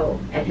IPO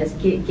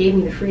and gave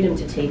me the freedom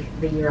to take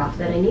the year off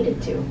that I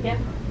needed to.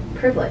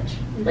 Privilege,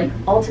 like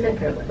ultimate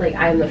privilege. Like,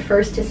 I'm the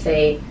first to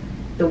say,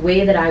 the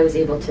way that I was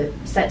able to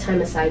set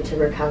time aside to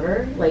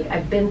recover, like,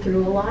 I've been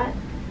through a lot,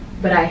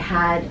 but I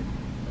had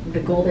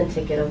the golden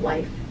ticket of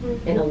life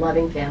in a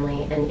loving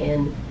family and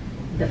in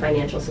the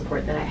financial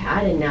support that I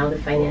had, and now the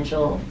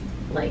financial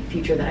like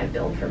future that I've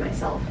built for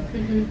myself.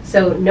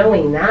 So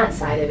knowing that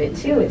side of it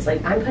too, it's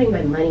like I'm putting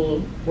my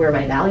money where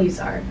my values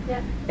are,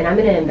 and I'm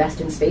going to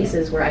invest in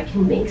spaces where I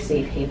can make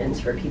safe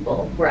havens for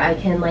people, where I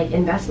can like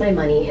invest my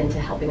money into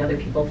helping other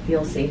people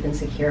feel safe and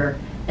secure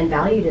and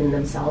valued in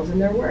themselves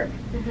and their work.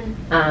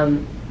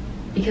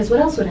 Because what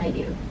else would I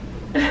do?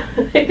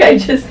 Like,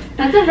 that's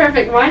a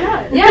perfect, why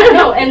not?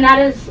 No, and that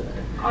is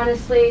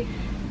honestly,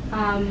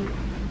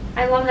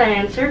 I love that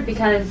answer,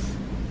 because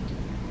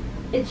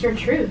it's your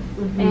truth.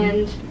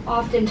 And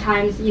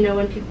oftentimes,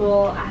 when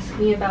people ask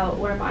me about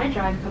where my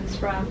drive comes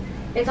from,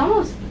 it's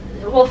almost,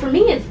 well, for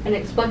me it's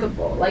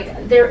inexplicable.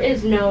 Like, there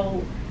is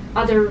no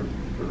other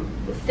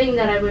thing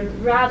that I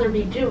would rather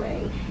be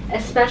doing,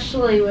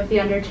 especially with the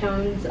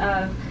undertones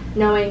of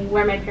knowing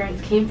where my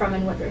parents came from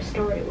and what their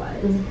story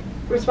was.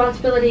 Mm-hmm.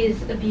 Responsibility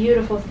is a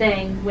beautiful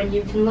thing when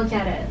you can look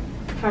at it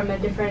from a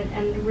different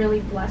and really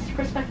blessed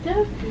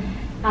perspective.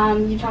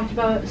 Mm-hmm. You talked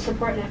about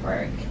support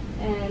network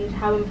and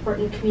how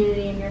important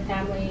community and your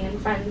family and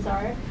friends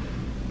are.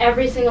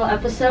 Every single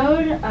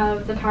episode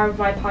of the Power of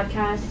Why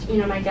podcast, you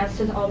know, my guest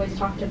has always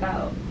talked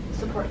about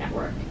support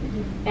network.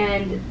 Mm-hmm.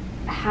 And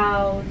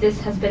how this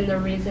has been the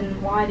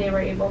reason why they were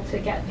able to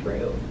get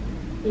through,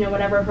 you know,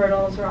 whatever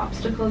hurdles or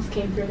obstacles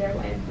came through their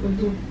way.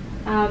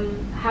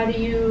 Mm-hmm. How do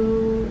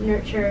you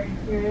nurture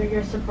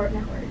your support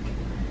network?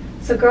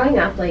 So growing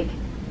up, like,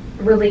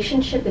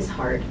 relationship is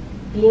hard.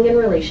 Being in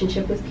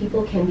relationship with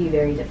people can be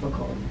very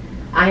difficult.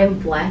 I am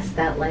blessed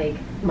that, like,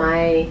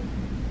 I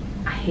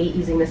hate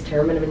using this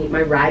term, but I'm gonna need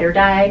my ride or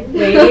die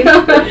ladies.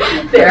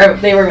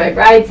 They were my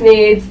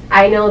bridesmaids.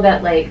 I know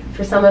that, like,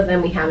 for some of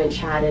them we haven't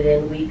chatted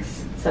in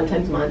weeks,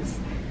 sometimes months,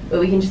 but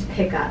we can just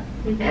pick up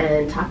mm-hmm.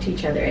 and talk to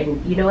each other.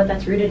 And you know what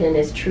that's rooted in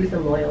is truth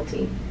and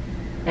loyalty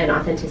and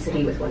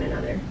authenticity with one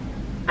another.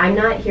 I'm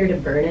not here to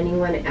burn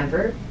anyone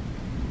ever.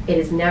 It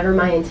is never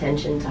my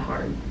intention to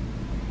harm.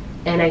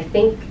 And I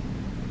think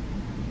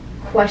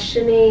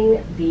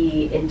questioning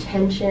the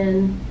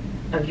intention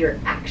of your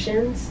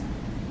actions,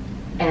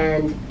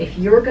 and if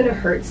you're going to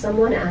hurt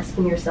someone,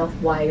 asking yourself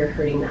why you're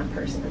hurting that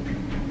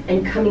person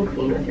and coming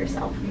clean with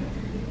yourself.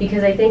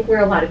 Because I think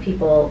where a lot of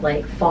people,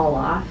 like, fall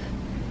off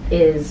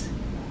is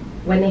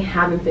when they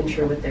haven't been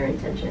true with their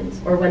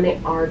intentions, or when they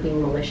are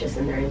being malicious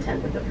in their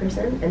intent with a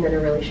person, and then a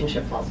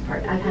relationship falls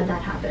apart. I've had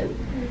that happen.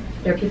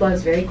 There are people I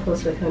was very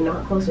close with who I'm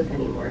not close with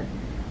anymore,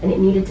 and it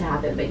needed to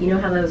happen. But you know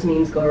how those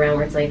memes go around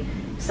where it's like,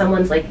 if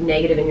someone's, like,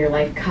 negative in your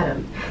life, cut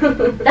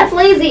them. That's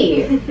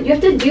lazy. You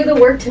have to do the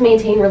work to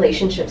maintain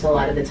relationships a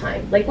lot of the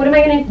time. Like, what am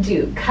I going to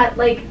do? Cut,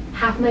 like,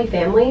 half my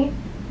family?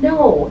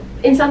 No.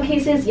 In some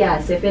cases,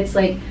 yes. If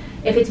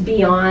it's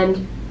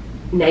beyond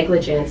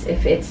negligence,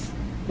 if it's,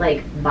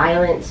 like,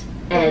 violent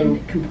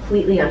and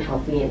completely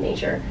unhealthy in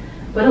nature.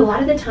 But a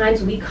lot of the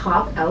times we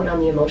cop out on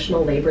the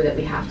emotional labor that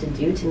we have to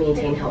do to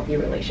maintain healthy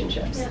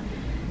relationships. Yeah.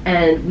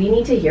 And we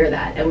need to hear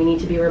that, and we need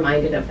to be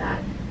reminded of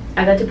that.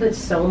 I've had to put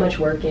so much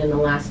work in the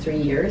last 3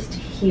 years to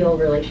heal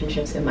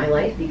relationships in my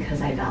life because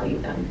I value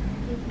them.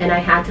 And I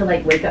had to,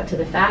 like, wake up to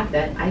the fact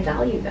that I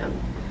value them.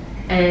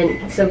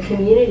 And so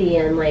community,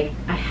 and, like,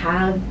 I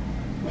have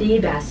the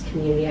best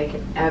community I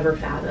could ever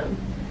fathom.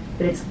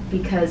 But it's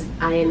because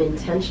I am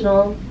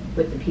intentional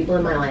with the people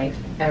in my life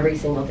every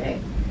single day.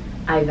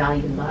 I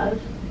value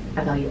love,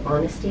 I value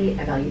honesty,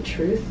 I value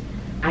truth.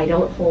 I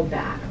don't hold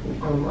back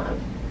on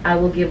love. I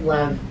will give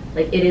love,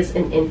 like, it is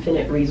an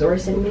infinite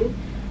resource in me.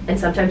 And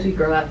sometimes we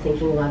grow up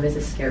thinking love is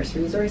a scarce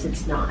resource.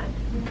 It's not.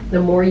 The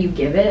more you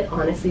give it,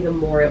 honestly, the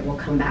more it will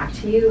come back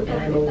to you, and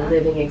I'm a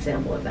living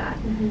example of that.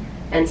 Mm-hmm.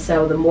 And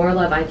so the more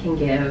love I can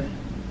give,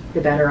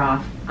 the better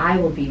off I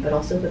will be, but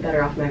also the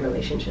better off my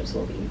relationships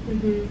will be.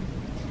 Mm-hmm.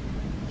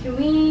 Can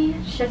we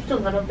shift a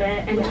little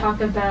bit and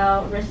talk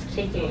about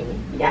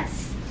risk-taking?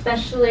 Yes.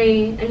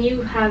 Especially, and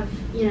you have,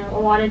 you know,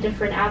 a lot of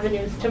different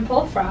avenues to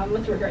pull from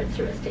with regards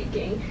to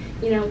risk-taking.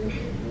 You know,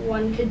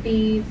 one could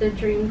be the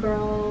Dream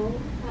Girl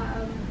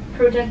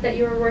project that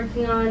you were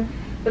working on,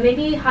 but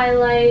maybe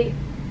highlight,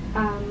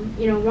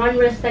 you know, one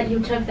risk that you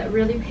took that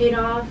really paid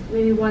off,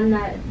 maybe one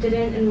that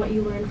didn't, and what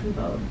you learned from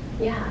both.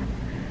 Yeah.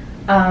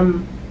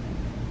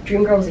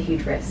 Dream Girl was a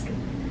huge risk,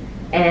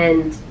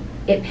 and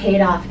it paid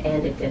off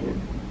and it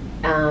didn't.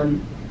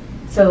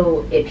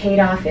 So it paid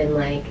off in,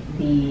 like,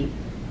 the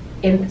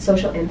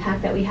social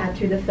impact that we had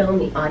through the film.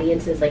 The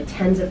audiences, like,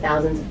 tens of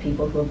thousands of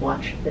people who have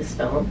watched this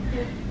film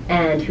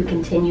and who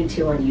continue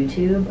to on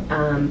YouTube,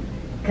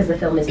 because the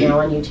film is now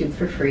on YouTube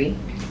for free.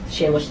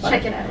 Shameless plug.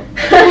 Check it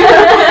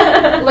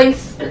out.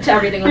 Links to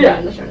everything will be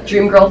in the show notes.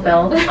 Dream Girl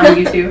film on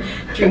YouTube.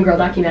 Dream Girl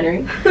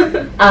documentary.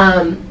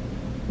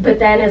 But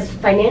then, as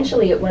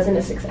financially, it wasn't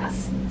a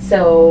success.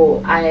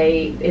 So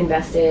I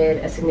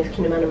invested a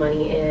significant amount of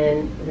money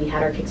in. We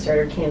had our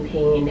Kickstarter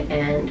campaign,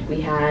 and we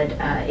had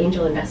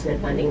angel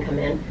investment funding come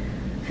in.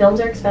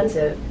 Films are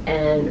expensive,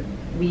 and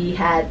we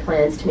had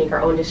plans to make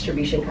our own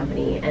distribution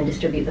company and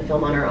distribute the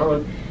film on our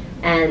own.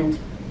 And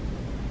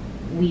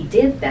we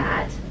did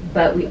that,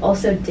 but we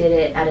also did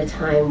it at a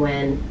time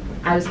when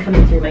I was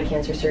coming through my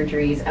cancer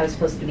surgeries. I was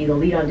supposed to be the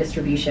lead on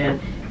distribution.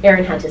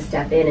 Erin had to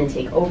step in and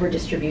take over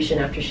distribution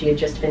after she had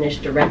just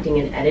finished directing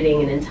and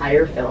editing an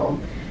entire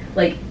film.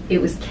 Like, it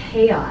was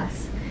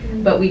chaos,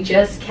 but we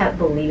just kept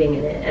believing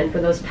in it. And for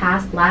those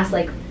last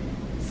like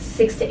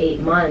 6 to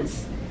 8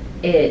 months,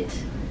 it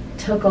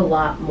took a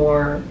lot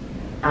more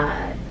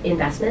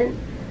investment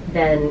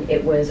than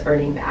it was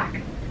earning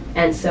back.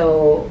 And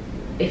so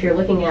if you're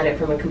looking at it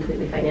from a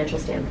completely financial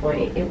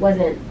standpoint, it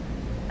wasn't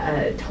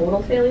a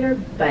total failure,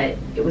 but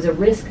it was a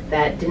risk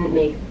that didn't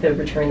make the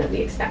return that we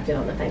expected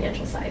on the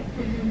financial side.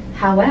 Mm-hmm.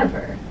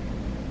 However,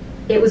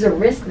 it was a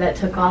risk that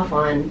took off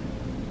on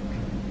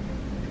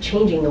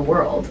changing the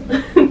world.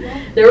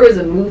 There was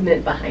a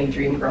movement behind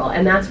Dream Girl,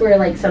 and that's where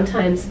like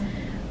sometimes,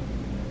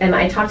 and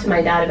I talked to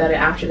my dad about it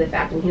after the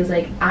fact, and he was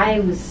like, I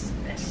was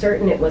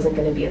certain it wasn't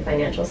going to be a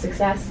financial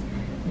success,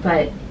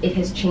 but it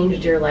has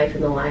changed your life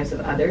and the lives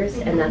of others,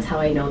 and that's how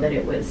I know that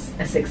it was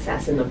a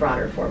success in the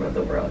broader form of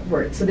the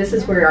word. So this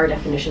is where our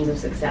definitions of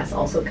success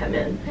also come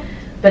in.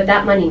 But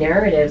that money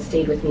narrative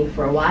stayed with me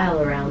for a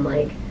while around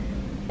like,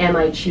 am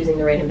I choosing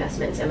the right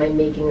investments? Am I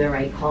making the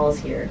right calls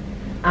here?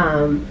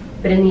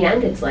 But in the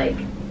end, it's like,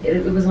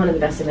 it was one of the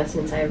best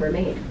investments I ever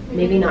made.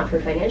 Maybe not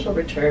for financial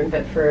return,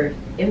 but for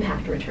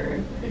impact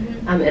return.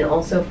 And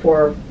also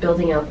for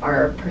building up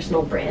our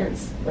personal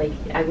brands. Like,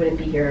 I wouldn't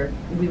be here,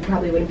 we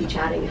probably wouldn't be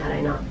chatting had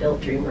I not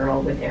built Dream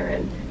Girl with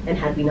Aaron, and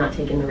had we not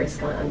taken the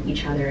risk on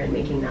each other and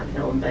making that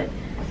film. But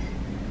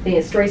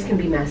stories can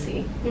be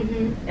messy.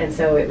 And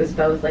so it was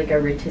both like a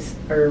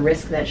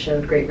risk that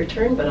showed great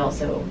return, but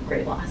also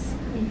great loss.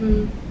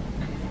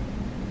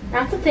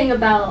 That's the thing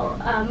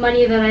about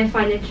money that I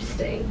find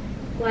interesting.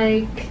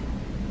 Like,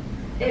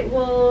 it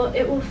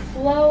will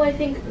flow, I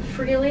think,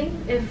 freely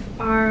if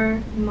our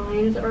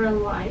minds are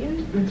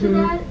aligned to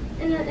that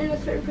in a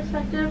certain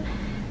perspective.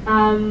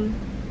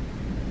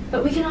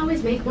 But we can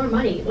always make more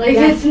money. Like,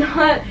 it's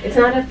not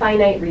a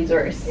finite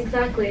resource.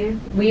 Exactly.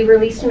 We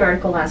released an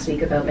article last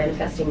week about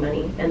manifesting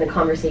money and the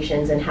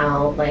conversations and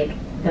how like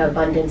the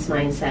abundance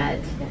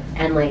mindset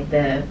and like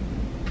the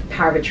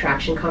power of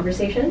attraction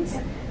conversations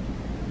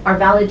are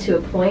valid to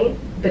a point,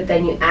 but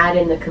then you add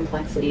in the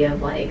complexity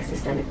of like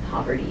systemic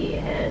poverty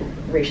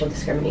and racial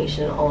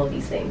discrimination and all of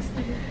these things.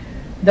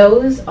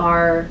 Those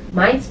are,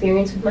 my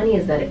experience with money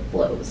is that it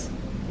flows.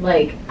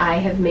 Like, I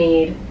have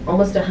made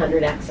almost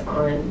 100x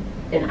on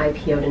an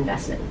IPO'd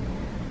investment.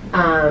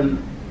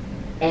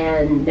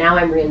 And now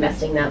I'm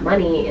reinvesting that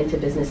money into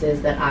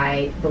businesses that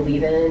I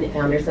believe in,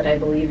 founders that I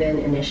believe in,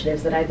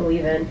 initiatives that I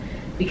believe in,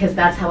 because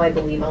that's how I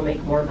believe I'll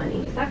make more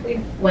money. Exactly.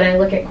 When I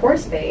look at Kaur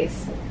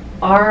Space,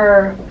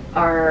 our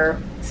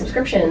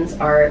subscriptions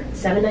are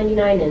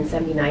 $7.99 and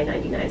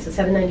 $79.99. So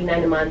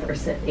 $7.99 a month or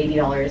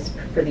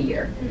 $80 for the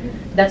year.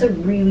 That's a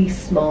really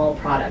small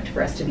product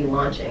for us to be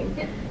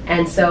launching.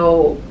 And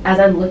so as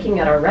I'm looking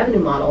at our revenue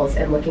models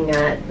and looking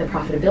at the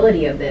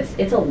profitability of this,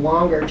 it's a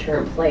longer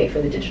term play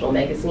for the digital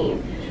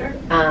magazine. Sure.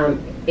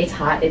 It's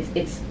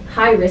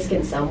high risk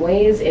in some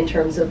ways in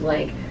terms of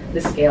like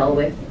the scale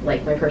with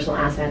like my personal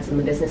assets and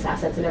the business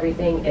assets and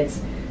everything.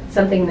 It's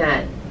something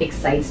that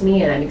excites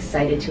me and I'm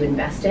excited to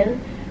invest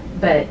in,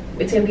 but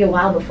it's going to be a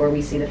while before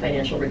we see the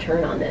financial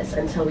return on this,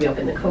 until we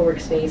open the co-work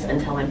space,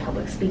 until I'm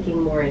public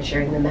speaking more and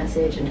sharing the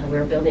message, until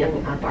we're building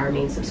up our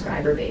main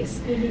subscriber base.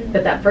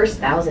 But that first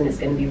 1,000 is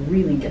going to be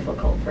really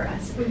difficult for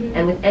us.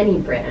 And with any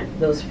brand,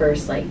 those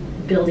first, like,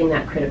 building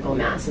that critical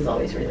mass is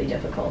always really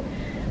difficult.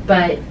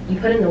 But you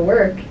put in the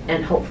work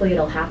and hopefully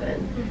it'll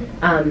happen.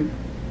 And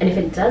if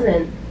it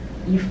doesn't,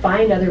 you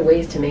find other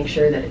ways to make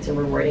sure that it's a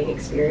rewarding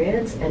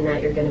experience and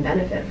that you're going to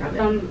benefit from it.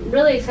 I'm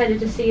really excited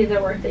to see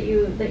the work that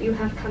you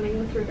have coming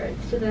with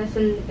regards to this,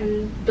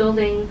 and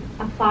building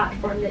a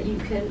platform that you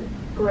can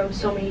grow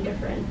so many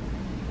different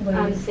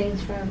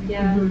things from.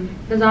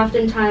 Because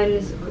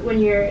oftentimes when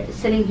you're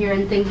sitting here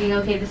and thinking,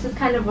 okay, this is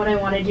kind of what I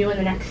want to do in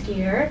the next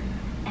year,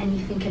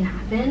 anything can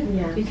happen.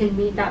 You can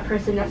meet that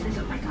person that says,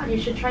 oh my god,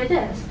 you should try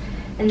this.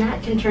 And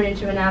that can turn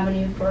into an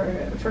avenue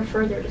for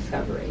further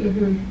discovery.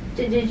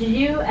 Did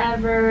you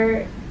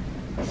ever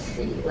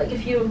see, like,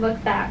 if you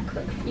look back,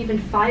 like even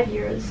 5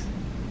 years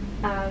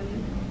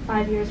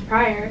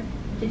prior,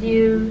 did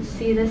you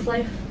see this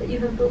life that you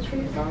have built for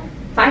yourself?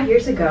 5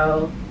 years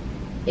ago,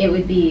 it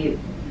would be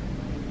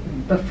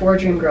before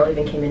Dream Girl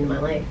even came into my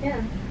life.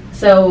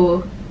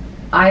 So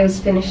I was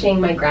finishing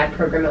my grad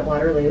program at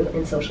Waterloo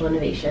in social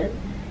innovation,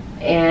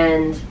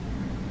 and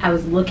I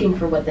was looking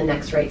for what the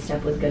next right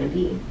step was going to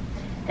be.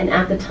 And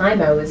at the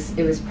time, it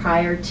was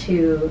prior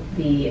to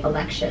the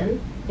election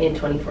in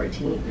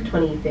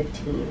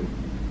 2015,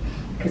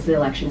 because the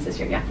election's this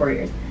year, 4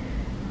 years.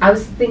 I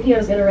was thinking I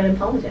was going to run in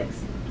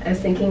politics. I was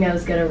thinking I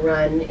was going to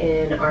run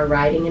in our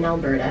riding in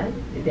Alberta.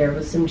 There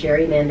was some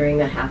gerrymandering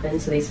that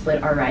happened, so they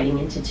split our riding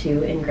into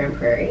 2 in Grand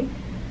Prairie.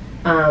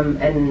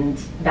 And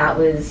that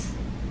was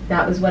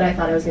what I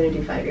thought I was going to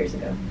do 5 years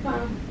ago.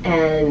 Wow.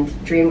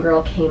 And Dream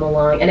Girl came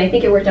along, and I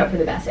think it worked out for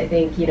the best. I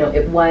think,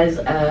 it was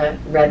a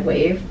red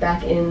wave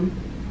back in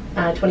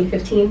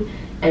 2015,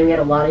 and we had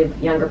a lot of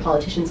younger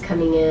politicians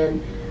coming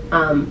in.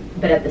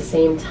 But at the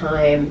same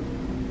time,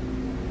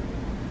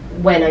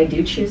 when I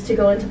do choose to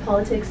go into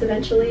politics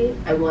eventually,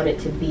 I want it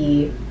to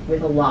be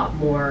with a lot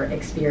more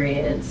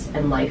experience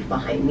and life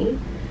behind me,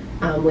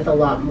 with a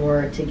lot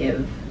more to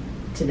give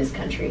to this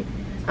country.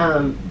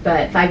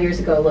 But 5 years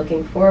ago,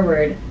 looking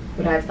forward,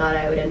 would I have thought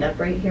I would end up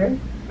right here?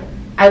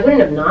 I wouldn't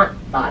have not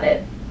thought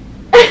it.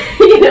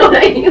 You know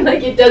what I mean?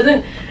 Like, it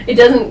doesn't,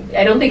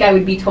 I don't think I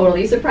would be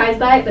totally surprised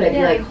by it, but I'd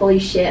be like, holy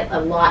shit, a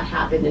lot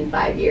happened in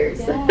 5 years.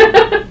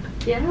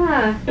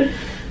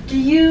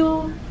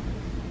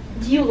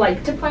 Do you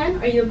like to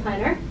plan? Are you a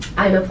planner?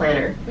 I'm a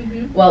planner.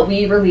 Well,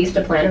 we released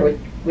a planner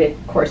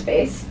with Kaur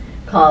Space,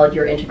 called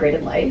Your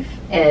Integrated Life,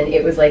 and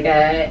it was like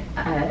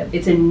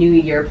it's a New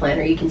Year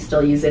planner. You can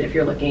still use it if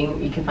you're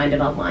looking. You can find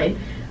it online,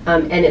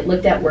 and it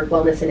looked at work,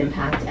 wellness, and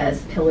impact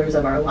as pillars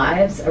of our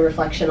lives, a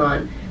reflection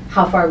on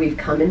how far we've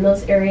come in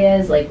those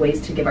areas, like ways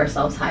to give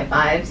ourselves high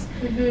fives,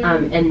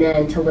 and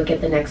then to look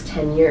at the next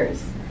 10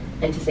 years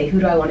and to say, who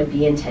do I want to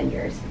be in 10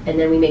 years? And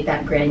then we make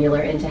that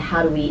granular into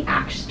how do we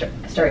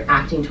start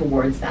acting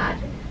towards that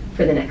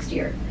for the next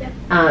year.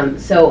 Yeah.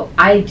 So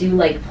I do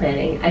like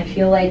planning. I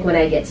feel like when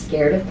I get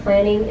scared of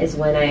planning is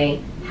when I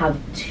have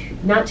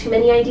not too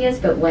many ideas,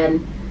 but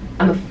when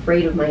I'm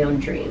afraid of my own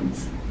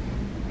dreams.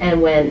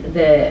 And when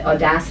the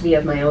audacity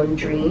of my own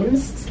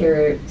dreams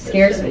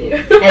scares me.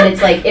 And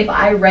it's like, if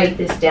I write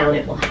this down,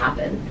 it will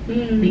happen.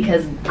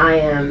 Because I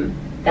am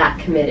that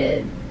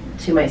committed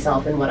to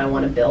myself and what I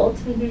want to build.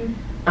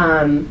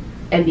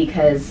 And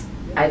because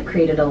I've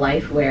created a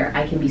life where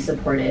I can be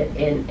supported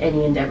in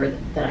any endeavor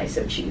that I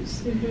so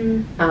choose.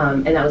 And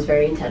that was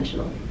very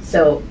intentional.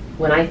 So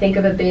when I think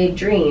of a big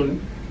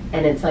dream,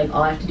 and it's like,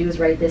 all I have to do is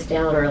write this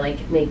down or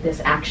like make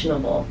this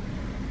actionable,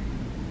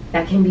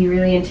 that can be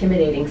really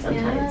intimidating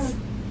sometimes. Yeah.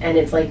 And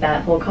it's like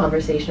that whole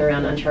conversation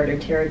around uncharted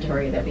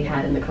territory that we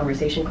had in the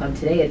Conversation Club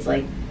today. It's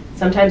like,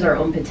 sometimes our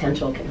own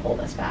potential can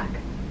hold us back.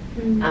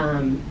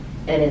 And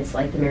it's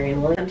like the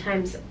Marianne Williamson.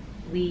 Sometimes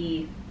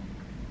we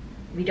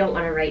don't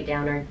want to write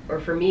down, or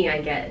for me,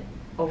 I get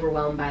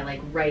overwhelmed by like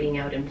writing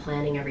out and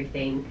planning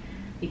everything,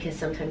 because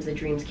sometimes the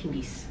dreams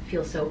can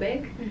feel so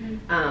big,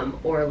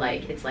 or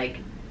like it's like,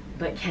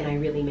 but can I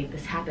really make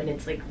this happen?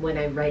 It's like when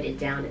I write it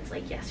down, it's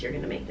like, yes, you're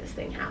going to make this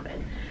thing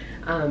happen.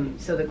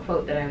 So the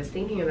quote that I was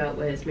thinking about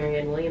was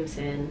Marianne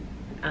Williamson,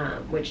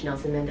 which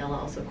Nelson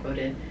Mandela also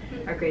quoted: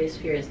 "Our greatest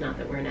fear is not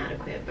that we're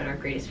inadequate, but our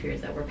greatest fear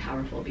is that we're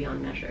powerful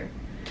beyond measure."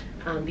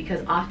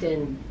 Because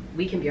often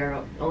we can be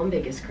our own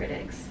biggest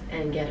critics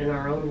and get in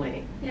our own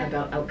way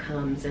about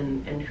outcomes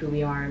and who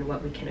we are and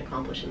what we can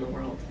accomplish in the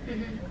world.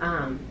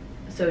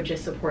 So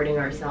just supporting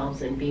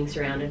ourselves and being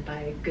surrounded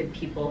by good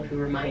people who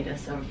remind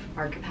us of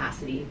our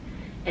capacity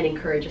and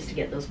encourage us to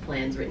get those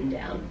plans written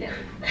down.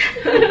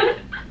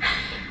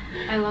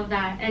 I love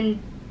that.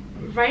 And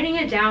writing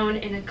it down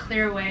in a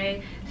clear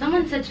way.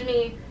 Someone said to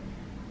me,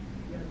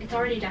 it's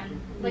already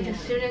done. Like as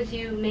soon as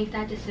you make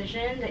that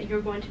decision that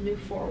you're going to move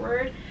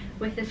forward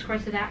with this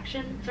course of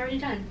action, it's already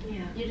done.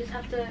 You just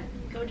have to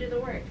go do the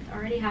work. It's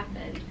already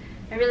happened.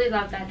 I really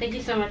love that. Thank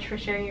you so much for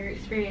sharing your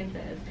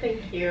experiences.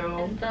 Thank you.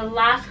 And the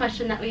last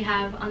question that we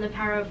have on the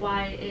Power of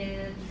Why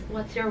is,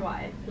 what's your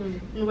why?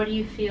 And what do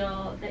you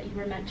feel that you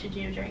were meant to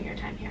do during your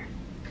time here?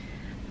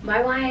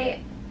 My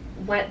why,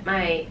 what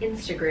my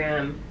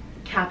Instagram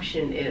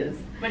caption is.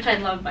 Which I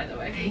love, by the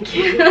way. Thank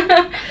you.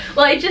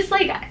 Well, I just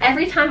like,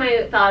 every time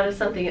I thought of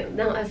something,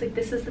 I was like,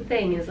 this is the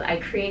thing, is I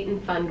create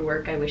and fund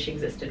work I wish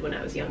existed when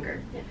I was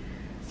younger.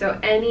 So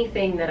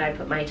anything that I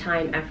put my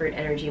time, effort,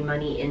 energy,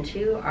 money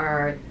into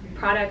are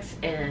products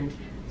and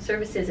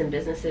services and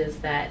businesses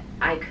that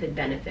I could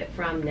benefit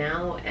from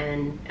now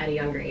and at a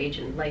younger age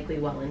and likely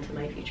well into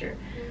my future.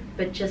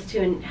 But just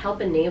to help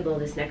enable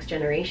this next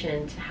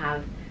generation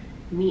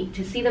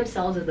to see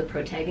themselves as the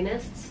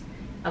protagonists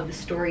of the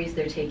stories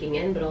they're taking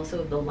in, but also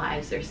of the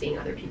lives they're seeing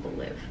other people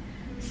live.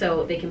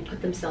 So they can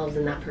put themselves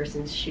in that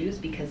person's shoes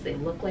because they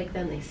look like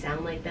them, they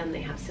sound like them,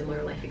 they have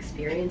similar life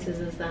experiences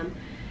as them.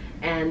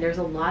 And there's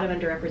a lot of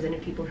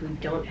underrepresented people who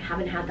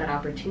haven't had that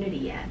opportunity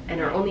yet,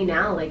 and are only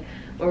now, like,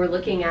 when we're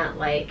looking at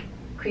like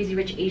Crazy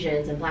Rich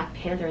Asians and Black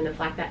Panther, and the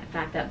fact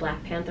that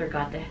Black Panther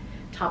got the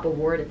top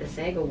award at the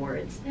SAG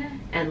Awards,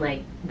 and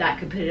like that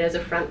could put it as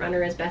a front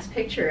runner as Best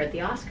Picture at the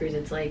Oscars.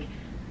 It's like,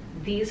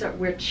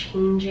 we're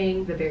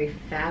changing the very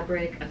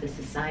fabric of the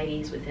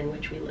societies within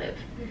which we live.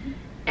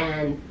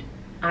 And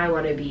I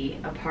want to be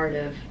a part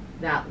of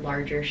that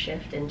larger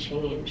shift and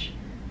change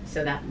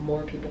so that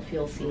more people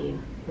feel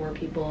seen, more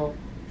people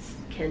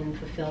can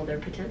fulfill their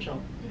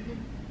potential.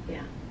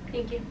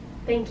 Thank you.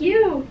 Thank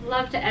you.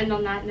 Love to end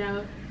on that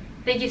note.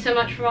 Thank you so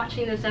much for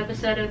watching this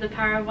episode of the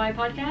Power of Why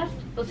podcast.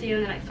 We'll see you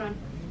in the next one.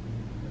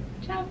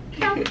 Ciao.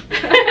 Ciao.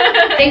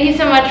 Thank you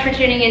so much for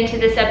tuning into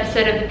this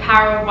episode of the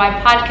Power of Why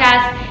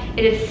podcast.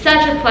 It is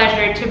such a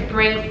pleasure to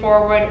bring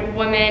forward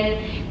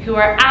women who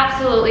are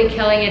absolutely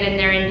killing it in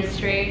their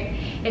industry.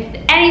 If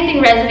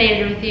anything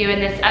resonated with you in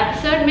this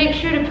episode, make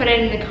sure to put it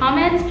in the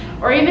comments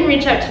or even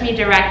reach out to me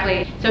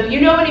directly. So if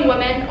you know any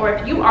women, or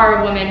if you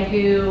are a woman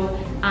who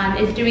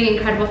is doing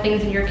incredible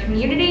things in your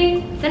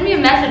community, send me a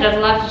message. I'd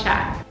love to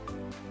chat.